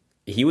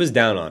he was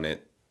down on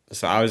it.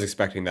 So I was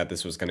expecting that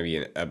this was going to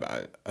be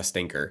a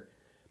stinker.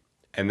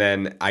 And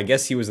then I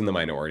guess he was in the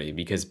minority,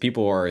 because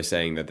people are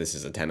saying that this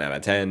is a 10 out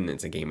of 10.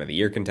 It's a game of the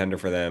year contender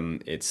for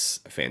them. It's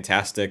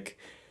fantastic.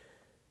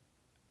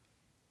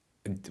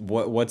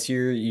 what's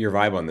your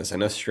vibe on this? I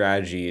know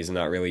strategy is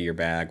not really your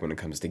bag when it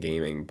comes to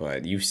gaming,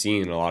 but you've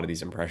seen a lot of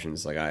these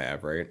impressions like I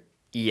have, right?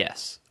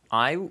 Yes.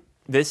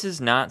 This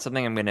is not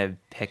something I'm going to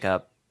pick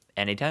up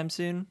anytime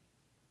soon.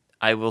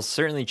 I will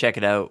certainly check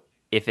it out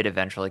if it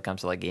eventually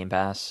comes to like Game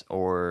Pass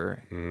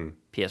or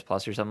PS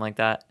Plus or something like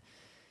that.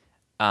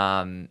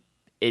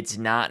 It's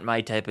not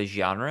my type of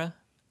genre,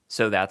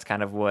 so that's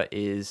kind of what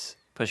is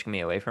pushing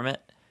me away from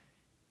it.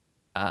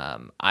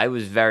 I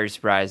was very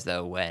surprised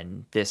though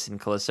when this and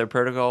Callisto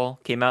Protocol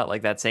came out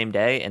like that same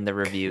day, and the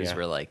reviews Yeah.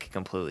 were like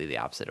completely the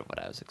opposite of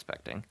what I was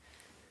expecting,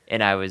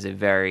 and I was a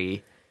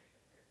very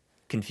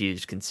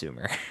confused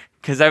consumer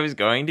because I was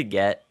going to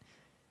get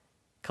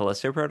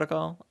Callisto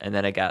Protocol, and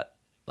then I got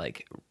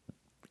like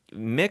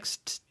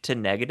mixed to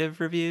negative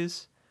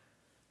reviews,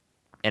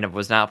 and I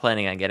was not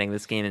planning on getting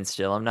this game, and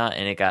still I'm not,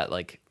 and it got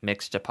like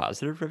mixed to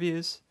positive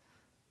reviews,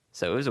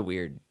 so it was a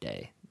weird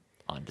day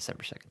on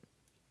December 2nd.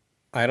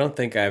 I don't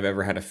think I've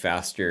ever had a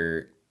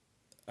faster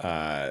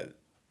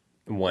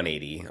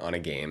 180 on a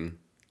game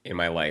in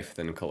my life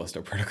than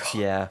Callisto Protocol.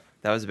 Yeah,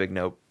 that was a big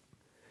nope.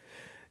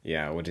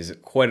 Yeah, which is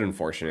quite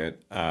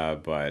unfortunate.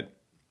 But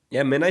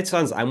yeah, Midnight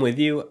Suns, I'm with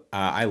you.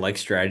 I like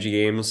strategy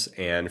games,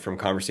 and from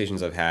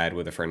conversations I've had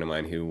with a friend of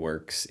mine who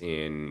works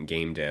in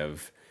game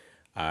dev,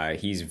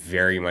 he's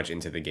very much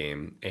into the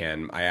game.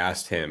 And I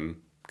asked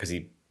him, because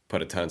he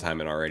put a ton of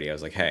time in already, I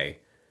was like, hey,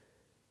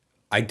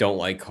 I don't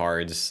like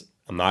cards.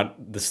 I'm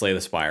not the Slay the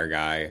Spire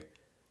guy.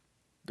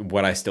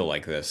 Would I still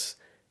like this?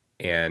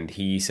 And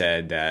he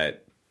said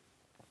that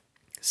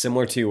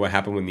similar to what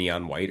happened with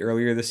Neon White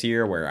earlier this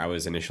year, where I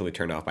was initially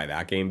turned off by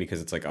that game because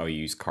it's like, oh, you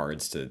use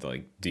cards to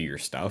like do your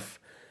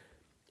stuff.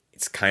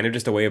 It's kind of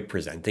just a way of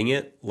presenting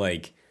it.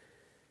 Like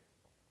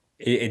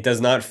it does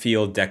not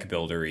feel deck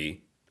buildery,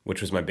 which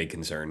was my big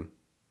concern.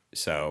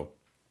 So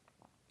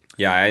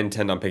yeah, I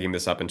intend on picking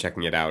this up and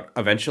checking it out.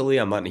 Eventually,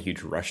 I'm not in a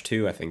huge rush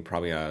to. I think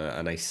probably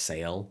a nice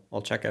sale,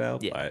 I'll check it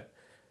out. Yeah. But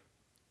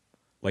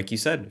like you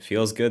said, it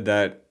feels good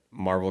that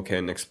Marvel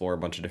can explore a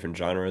bunch of different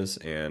genres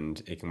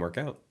and it can work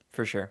out.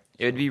 For sure.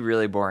 It would be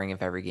really boring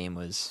if every game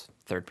was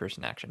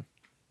third-person action.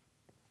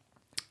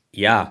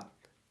 Yeah,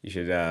 you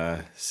should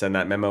send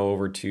that memo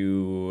over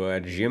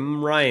to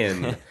Jim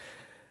Ryan.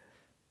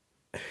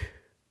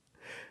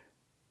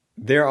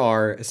 There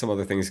are some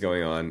other things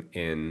going on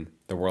in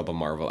the world of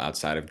Marvel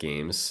outside of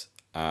games.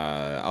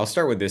 I'll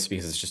start with this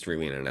because it's just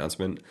really an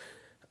announcement.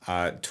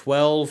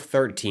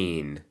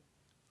 12/13,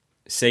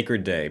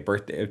 Sacred Day,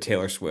 birthday of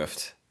Taylor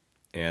Swift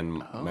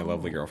and my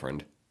lovely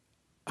girlfriend.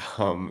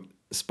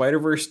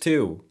 Spider-Verse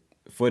 2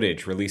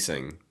 footage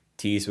releasing.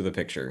 Teased with a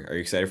picture. Are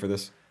you excited for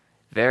this?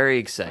 Very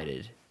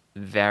excited.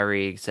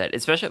 Very excited.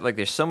 Especially, like,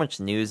 there's so much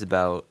news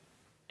about,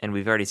 and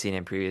we've already seen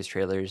in previous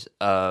trailers,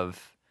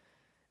 of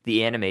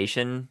the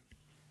animation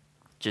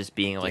just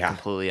being, like, Yeah.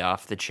 completely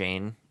off the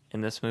chain in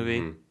this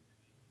movie.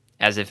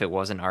 As if it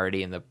wasn't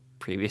already in the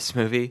previous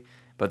movie.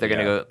 But they're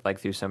going to Yeah. go, like,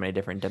 through so many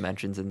different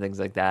dimensions and things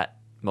like that.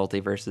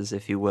 Multiverses,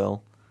 if you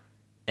will.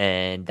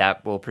 And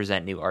that will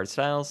present new art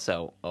styles.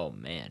 So, oh,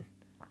 man.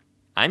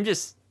 I'm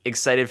just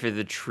excited for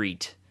the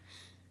treat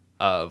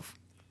of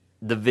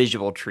the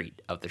visual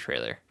treat of the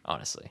trailer,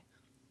 honestly.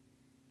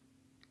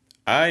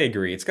 I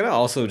agree. It's going to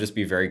also just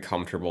be very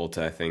comfortable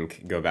to, I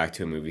think, go back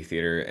to a movie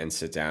theater and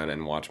sit down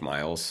and watch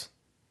Miles.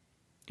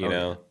 You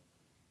know?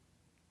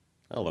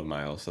 I love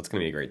Miles. That's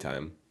going to be a great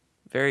time.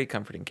 Very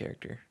comforting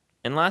character.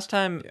 And last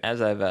time,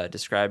 as I've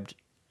described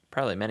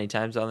probably many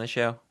times on the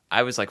show,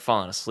 I was like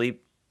falling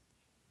asleep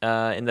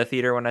in the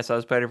theater when I saw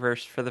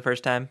Spider-Verse for the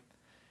first time.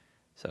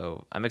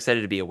 So I'm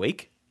excited to be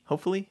awake,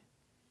 hopefully,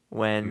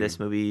 when this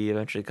movie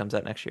eventually comes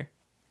out next year.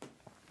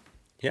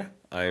 Yeah,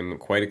 I'm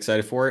quite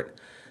excited for it.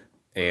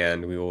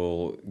 And we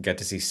will get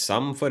to see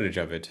some footage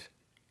of it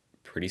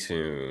pretty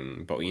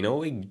soon. But you know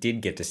what we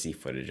did get to see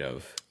footage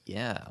of?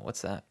 Yeah,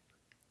 what's that?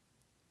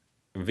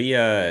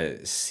 Via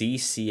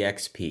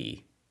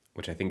CCXP,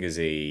 which I think is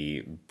a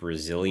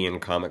Brazilian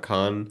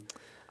Comic-Con.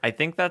 I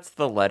think that's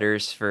the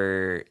letters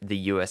for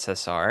the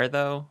USSR,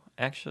 though,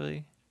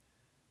 actually.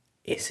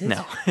 Is it?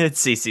 No,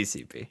 it's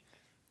CCCP.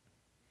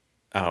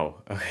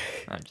 Oh, okay.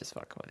 I'm just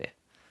fucking with you.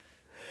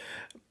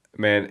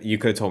 Man, you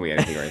could have told me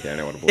anything right there,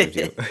 and I would have believed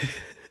you.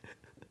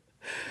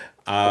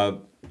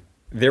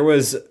 There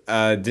was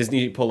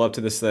Disney pulled up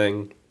to this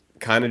thing,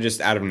 kind of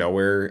just out of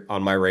nowhere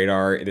on my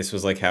radar. This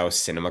was like how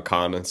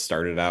CinemaCon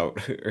started out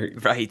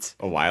Right.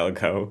 a while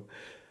ago.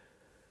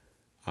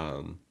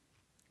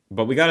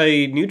 But we got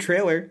a new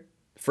trailer,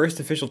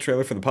 first official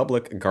trailer for the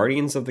public,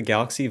 Guardians of the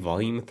Galaxy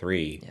Volume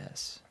 3.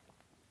 Yes.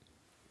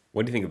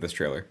 What do you think of this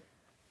trailer?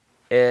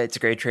 It's a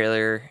great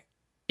trailer.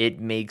 It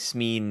makes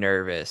me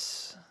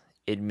nervous.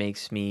 It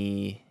makes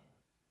me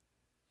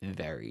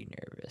very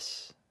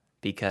nervous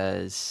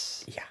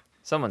because Yeah.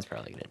 someone's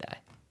probably going to die.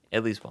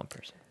 At least one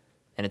person.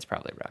 And it's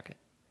probably Rocket.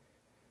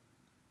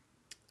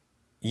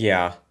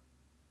 Yeah.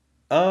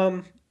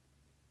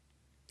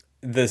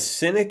 The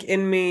cynic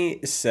in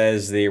me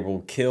says they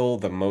will kill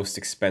the most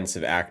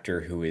expensive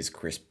actor, who is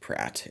Chris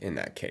Pratt in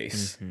that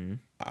case.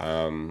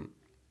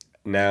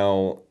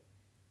 Now,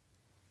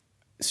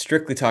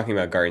 strictly talking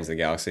about Guardians of the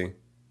Galaxy,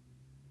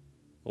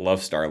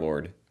 love Star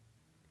Lord,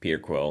 Peter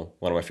Quill,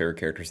 one of my favorite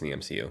characters in the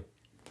MCU.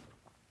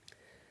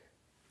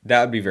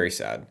 That would be very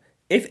sad.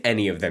 If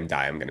any of them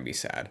die, I'm going to be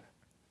sad.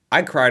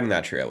 I cried in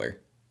that trailer.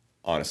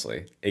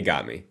 Honestly, it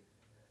got me.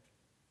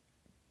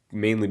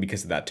 Mainly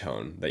because of that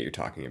tone that you're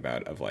talking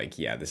about of like,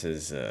 yeah, this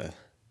is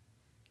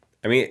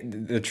I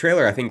mean, the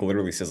trailer I think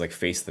literally says like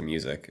face the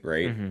music,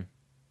 right? Mm-hmm.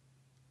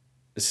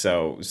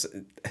 So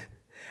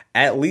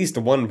at least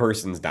one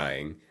person's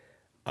dying.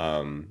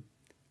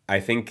 I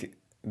think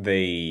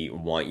they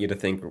want you to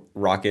think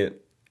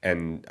Rocket,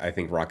 and I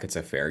think Rocket's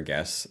a fair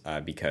guess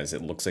because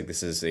it looks like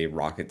this is a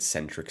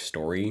Rocket-centric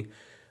story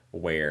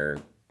where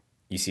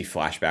you see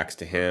flashbacks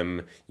to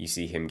him, you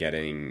see him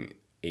getting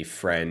a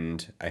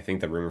friend. I think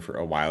the rumor for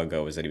a while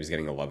ago was that he was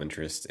getting a love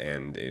interest,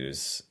 and it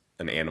was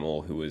an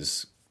animal who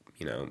was,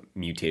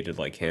 mutated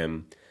like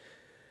him.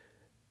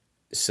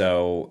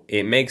 So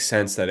it makes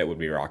sense that it would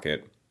be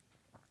Rocket.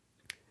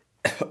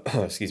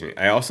 Excuse me.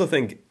 I also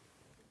think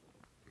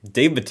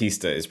Dave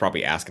Bautista is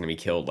probably asking to be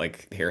killed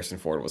like Harrison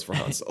Ford was for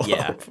Han Solo.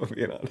 Yeah. If I'm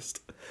being honest.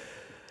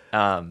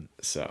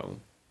 So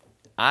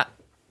I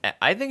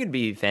I think it'd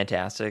be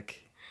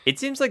fantastic. It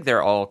seems like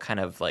they're all kind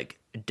of like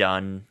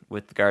done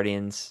with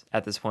Guardians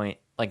at this point.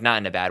 Like not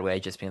in a bad way,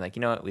 just being like,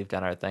 you know what, we've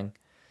done our thing.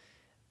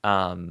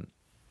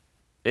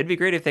 It'd be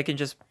great if they can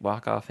just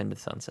walk off into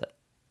the sunset.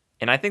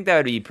 And I think that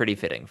would be pretty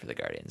fitting for the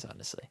Guardians,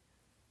 honestly.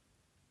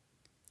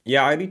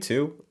 yeah, I do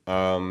too.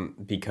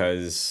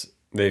 Because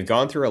they've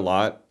gone through a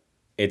lot.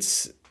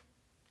 It's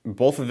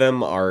both of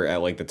them are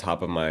at like the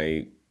top of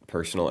my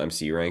personal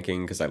MCU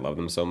ranking because I love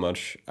them so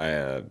much.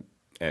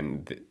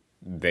 And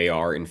they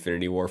are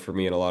Infinity War for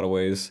me in a lot of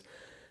ways.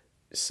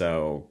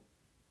 So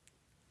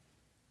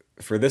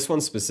for this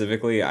one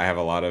specifically, I have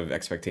a lot of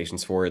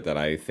expectations for it that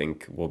I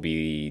think will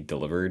be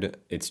delivered.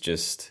 It's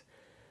just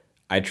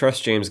I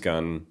trust James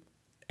Gunn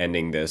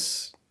ending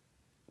this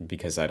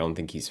because I don't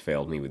think he's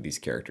failed me with these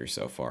characters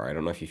so far. I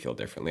don't know if you feel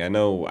differently. I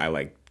know I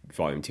like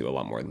Volume 2 a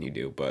lot more than you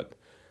do, but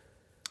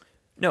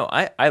No,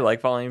 I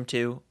like Volume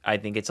 2. I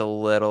think it's a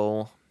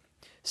little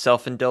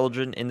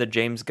self-indulgent in the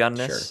James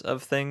Gunnness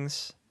of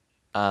things.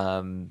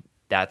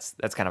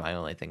 That's kind of my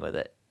only thing with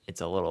it.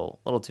 It's a little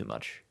too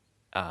much.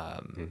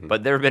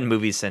 But there have been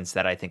movies since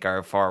that I think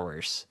are far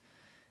worse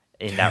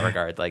in that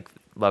regard, like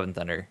Love and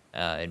Thunder,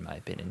 in my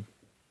opinion,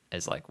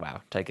 is like,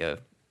 wow, Taika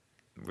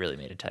really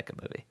made a Taika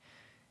movie.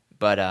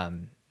 But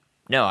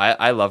no,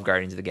 I love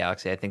Guardians of the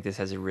Galaxy. I think this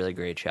has a really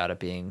great shot at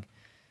being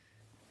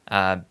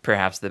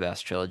perhaps the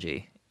best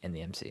trilogy in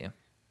the MCU.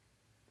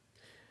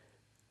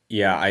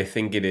 yeah, I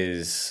think it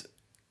is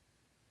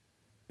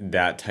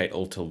that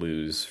title to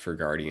lose for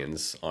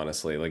Guardians,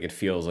 honestly. Like it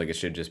feels like it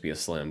should just be a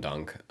slam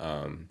dunk.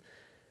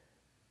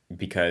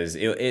 Because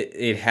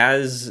it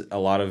has a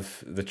lot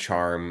of the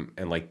charm,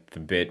 and like the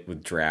bit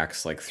with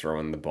Drax like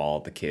throwing the ball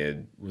at the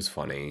kid was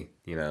funny.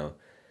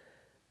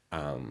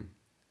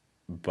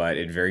 But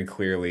it very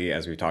clearly,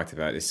 as we talked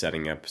about, is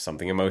setting up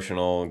something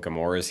emotional.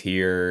 Gamora's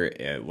here.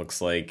 It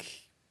looks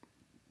like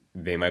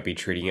they might be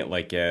treating it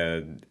like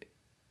a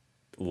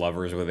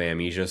lovers with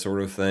amnesia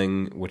sort of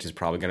thing, which is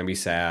probably going to be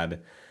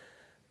sad.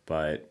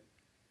 But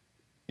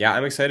yeah,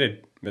 I'm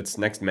excited. It's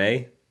next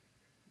May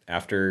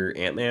after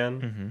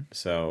Ant-Man.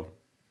 So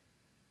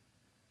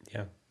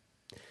yeah.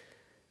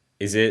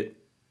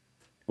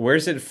 Where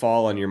does it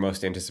fall on your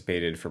most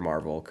anticipated for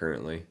Marvel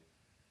currently?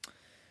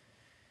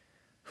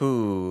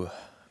 Who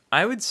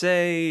I would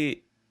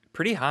say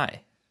pretty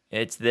high.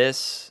 It's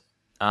this,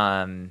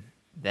 then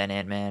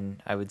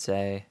Ant-Man, I would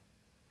say.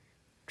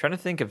 Trying to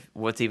think of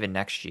what's even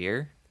next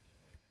year.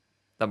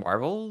 The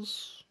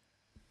Marvels?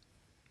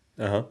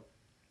 Uh-huh.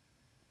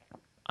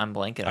 I'm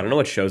blanking. I don't know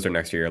what shows are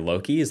next year.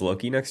 Loki? Is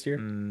Loki next year?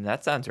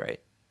 That sounds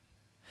right.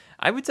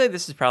 I would say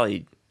this would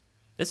probably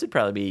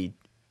be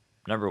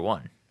number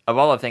one of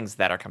all the things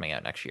that are coming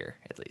out next year,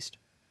 at least.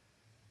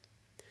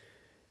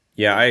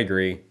 Yeah, I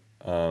agree.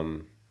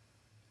 I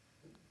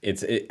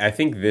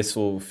think this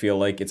will feel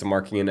like it's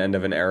marking an end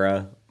of an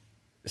era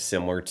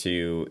similar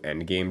to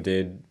Endgame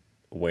did,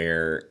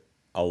 where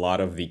a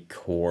lot of the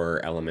core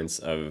elements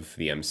of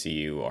the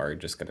MCU are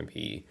just going to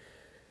be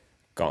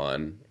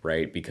gone,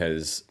 right?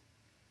 Because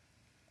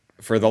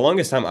for the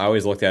longest time, I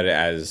always looked at it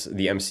as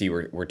the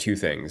MCU were two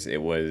things.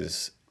 It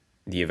was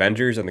the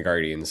Avengers and the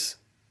Guardians.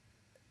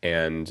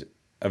 And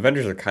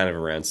Avengers are kind of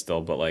around still,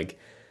 but like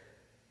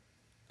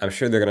I'm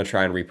sure they're going to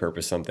try and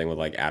repurpose something with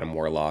like Adam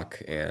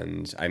Warlock.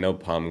 And I know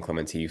Pom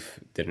Clementif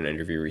did an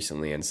interview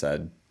recently and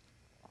said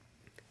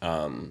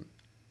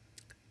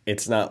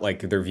it's not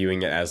like they're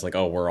viewing it as like,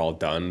 oh, we're all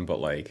done, but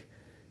like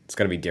it's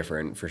going to be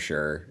different for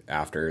sure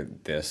after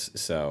this.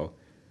 So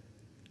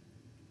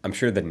I'm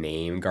sure the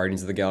name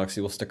Guardians of the Galaxy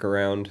will stick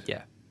around.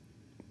 Yeah.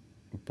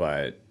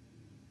 But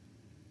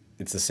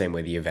it's the same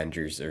way the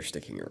Avengers are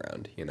sticking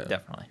around,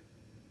 Definitely.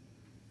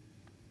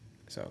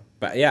 So,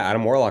 but yeah,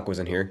 Adam Warlock was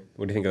in here.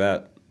 What do you think of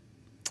that?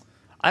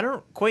 I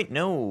don't quite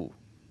know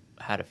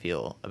how to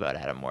feel about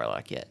Adam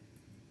Warlock yet.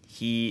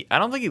 I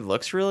don't think he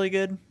looks really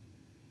good,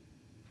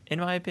 in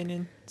my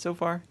opinion, so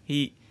far.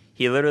 He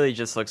He literally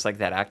just looks like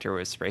that actor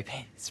was spray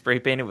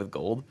painted with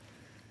gold.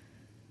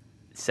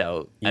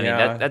 So, I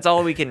mean, that's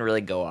all we can really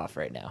go off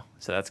right now.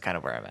 So that's kind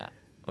of where I'm at.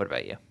 What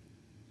about you?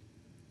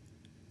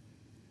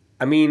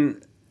 I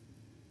mean,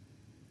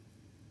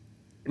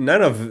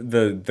 none of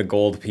the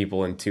gold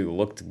people in 2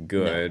 looked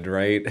good,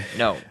 right?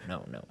 No.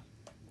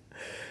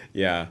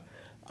 Yeah.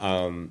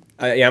 I'm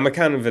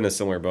kind of in a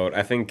similar boat.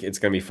 I think it's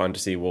going to be fun to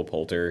see Will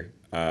Poulter,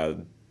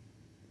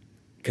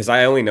 because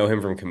I only know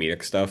him from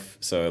comedic stuff,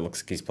 so it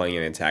looks like he's playing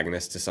an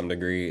antagonist to some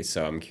degree,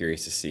 so I'm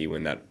curious to see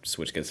when that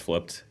switch gets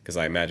flipped, because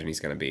I imagine he's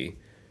going to be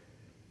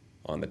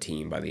on the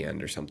team by the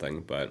end or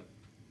something, but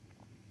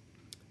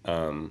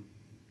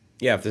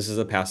yeah, if this is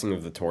a passing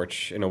of the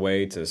torch in a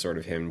way to sort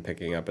of him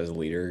picking up as a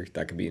leader,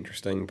 that could be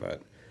interesting,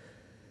 but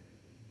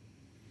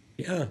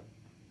yeah.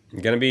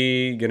 Gonna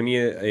be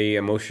a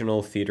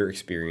emotional theater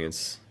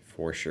experience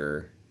for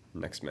sure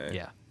next May.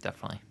 Yeah,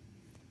 definitely.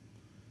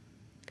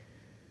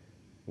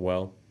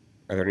 Well,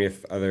 are there any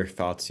other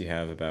thoughts you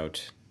have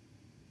about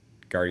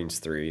Guardians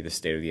 3, the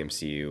state of the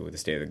MCU, the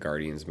state of the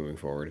Guardians moving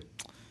forward?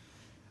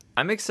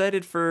 I'm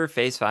excited for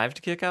Phase 5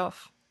 to kick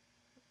off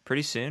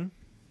pretty soon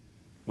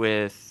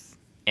with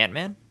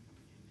Ant-Man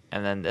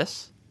and then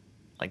this.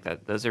 Like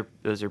that those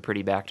are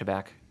pretty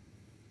back-to-back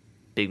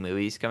big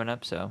movies coming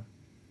up, so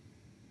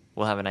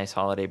we'll have a nice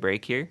holiday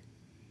break here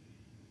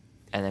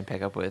and then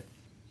pick up with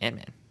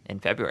Ant-Man in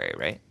February,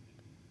 right?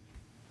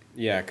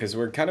 Yeah, because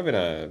we're kind of in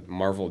a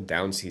Marvel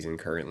down season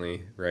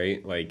currently,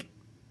 right? Like,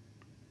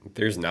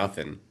 there's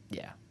nothing.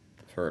 Yeah.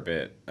 For a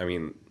bit. I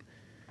mean,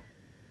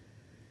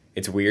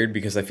 it's weird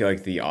because I feel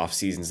like the off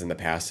seasons in the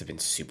past have been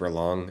super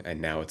long,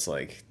 and now it's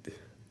like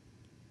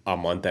a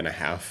month and a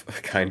half,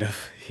 kind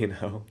of, you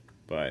know?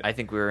 But I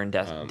think we were in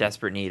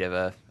desperate need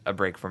of a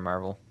break from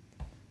Marvel.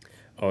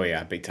 Oh,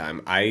 yeah, big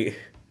time. I,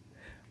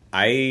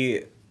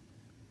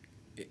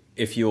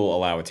 if you'll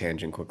allow a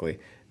tangent quickly,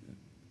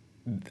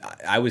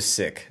 I was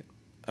sick.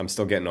 I'm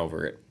still getting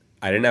over it.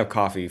 I didn't have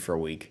coffee for a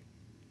week.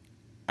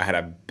 I had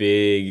a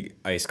big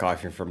iced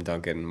coffee from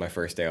Dunkin' my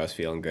first day I was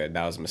feeling good.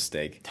 That was a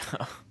mistake.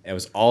 It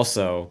was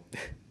also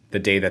the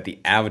day that the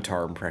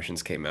Avatar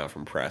impressions came out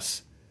from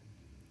press.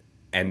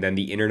 And then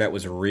the internet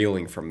was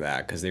reeling from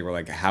that because they were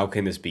like, how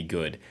can this be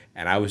good?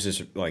 And I was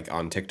just like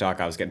on TikTok,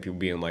 I was getting people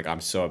being like,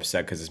 I'm so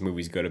upset because this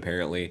movie's good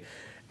apparently.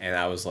 And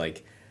I was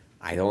like,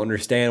 I don't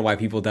understand why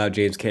people doubt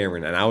James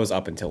Cameron. And I was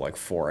up until like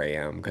 4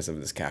 a.m. because of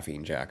this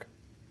caffeine jack.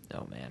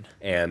 Oh, man.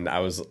 And I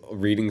was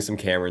reading some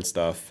Cameron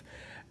stuff.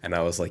 And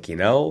I was like, you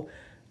know,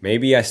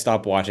 maybe I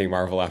stopped watching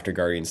Marvel after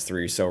Guardians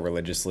 3 so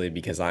religiously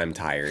because I'm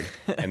tired.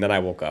 And then I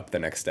woke up the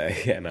next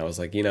day and I was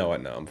like, you know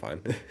what? No, I'm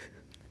fine.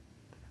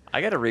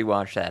 I got to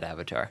rewatch that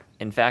Avatar.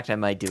 In fact, I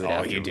might do it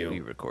after we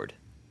record.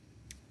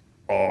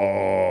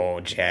 Oh,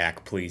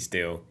 Jack, please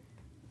do.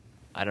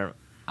 I don't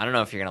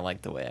know if you're going to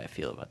like the way I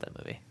feel about that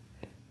movie.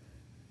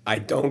 I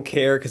don't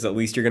care because at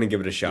least you're going to give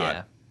it a shot.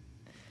 Yeah.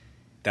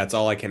 That's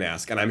all I can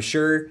ask. And I'm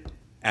sure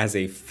as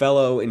a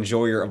fellow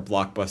enjoyer of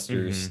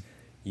blockbusters,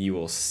 you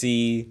will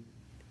see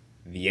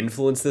the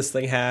influence this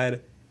thing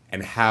had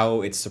and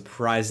how it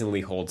surprisingly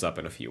holds up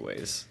in a few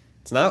ways.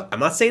 I'm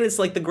not saying it's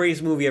like the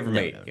greatest movie ever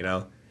made, you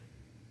know?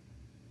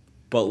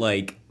 But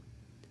like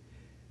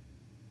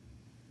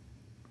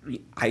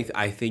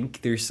I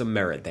think there's some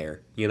merit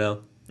there, you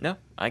know? No,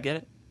 I get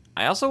it.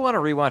 I also want to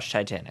rewatch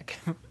Titanic.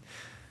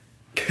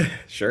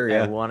 Sure,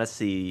 yeah. I want to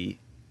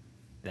see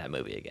that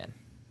movie again.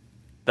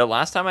 The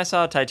last time I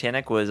saw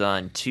Titanic was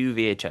on 2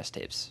 VHS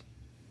tapes.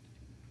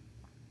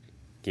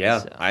 Yeah,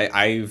 So.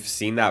 I've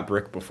seen that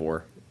brick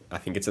before. I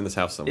think it's in this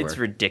house somewhere. It's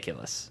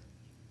ridiculous.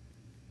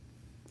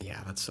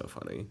 Yeah, that's so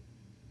funny.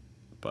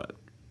 But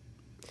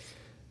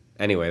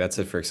anyway, that's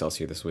it for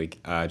Excelsior this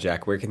week.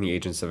 Jack, where can the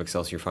agents of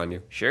Excelsior find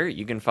you? Sure,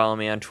 you can follow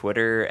me on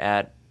Twitter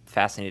at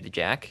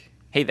FascinatedJack.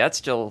 Hey, that's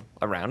still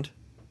around,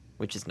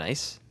 which is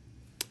nice.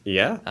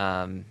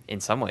 Yeah. In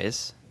some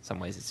ways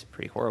it's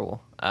pretty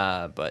horrible.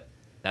 But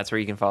that's where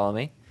you can follow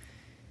me.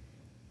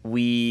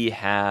 We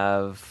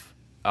have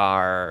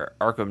our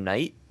Arkham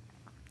Knight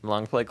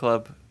Long Play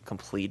Club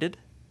completed.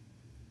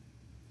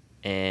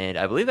 And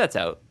I believe that's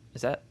out.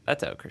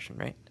 That's out, Christian,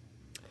 right?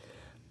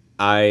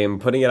 I am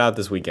putting it out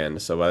this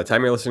weekend. So by the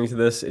time you're listening to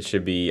this, it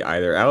should be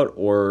either out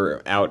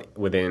or out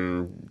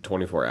within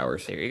 24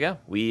 hours. There you go.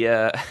 We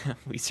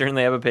we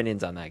certainly have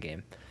opinions on that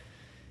game.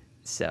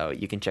 So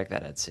you can check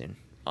that out soon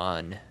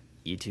on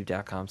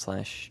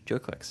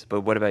youtube.com/joyclicks.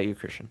 But what about you,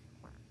 Christian?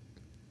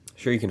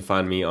 Sure, you can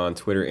find me on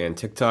Twitter and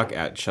TikTok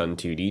at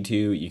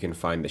Chun2D2. You can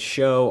find the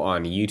show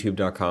on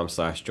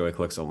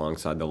youtube.com/joyclicks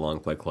alongside the Long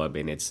Play Club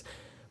in its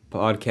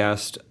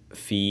podcast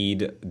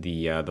feed.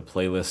 The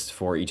playlist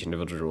for each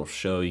individual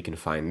show you can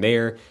find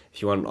there.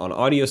 If you want it on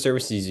audio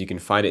services, you can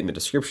find it in the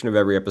description of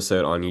every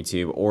episode on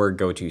YouTube, or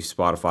go to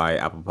Spotify,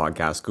 Apple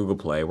Podcasts, Google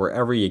Play,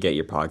 wherever you get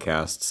your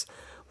podcasts.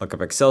 Look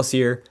up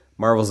Excelsior,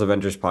 Marvel's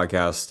Avengers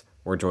Podcast,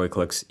 or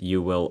JoyClicks,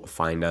 you will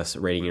find us.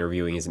 Rating and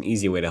reviewing is an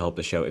easy way to help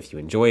the show if you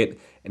enjoy it.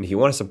 And if you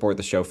want to support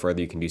the show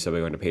further, you can do so by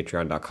going to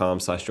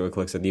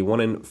patreon.com/JoyClicks at the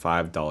 $1 and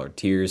 $5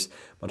 tiers.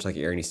 Much like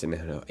Aaron Easton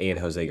and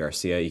Jose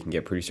Garcia, you can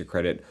get producer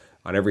credit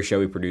on every show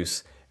we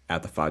produce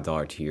at the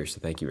 $5 tier. So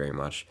thank you very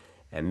much.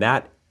 And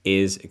that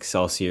is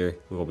Excelsior.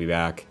 We will be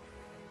back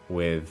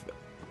with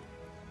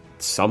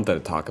something to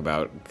talk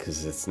about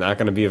because it's not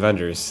going to be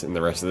Avengers in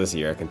the rest of this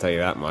year. I can tell you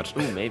that much.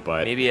 Ooh,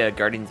 maybe a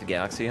Guardians of the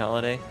Galaxy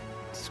holiday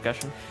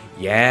discussion.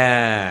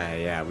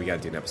 Yeah, we got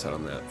to do an episode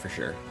on that for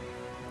sure.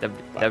 That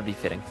would be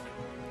fitting.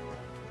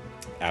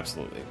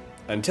 Absolutely.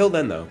 Until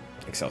then, though,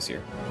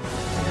 Excelsior.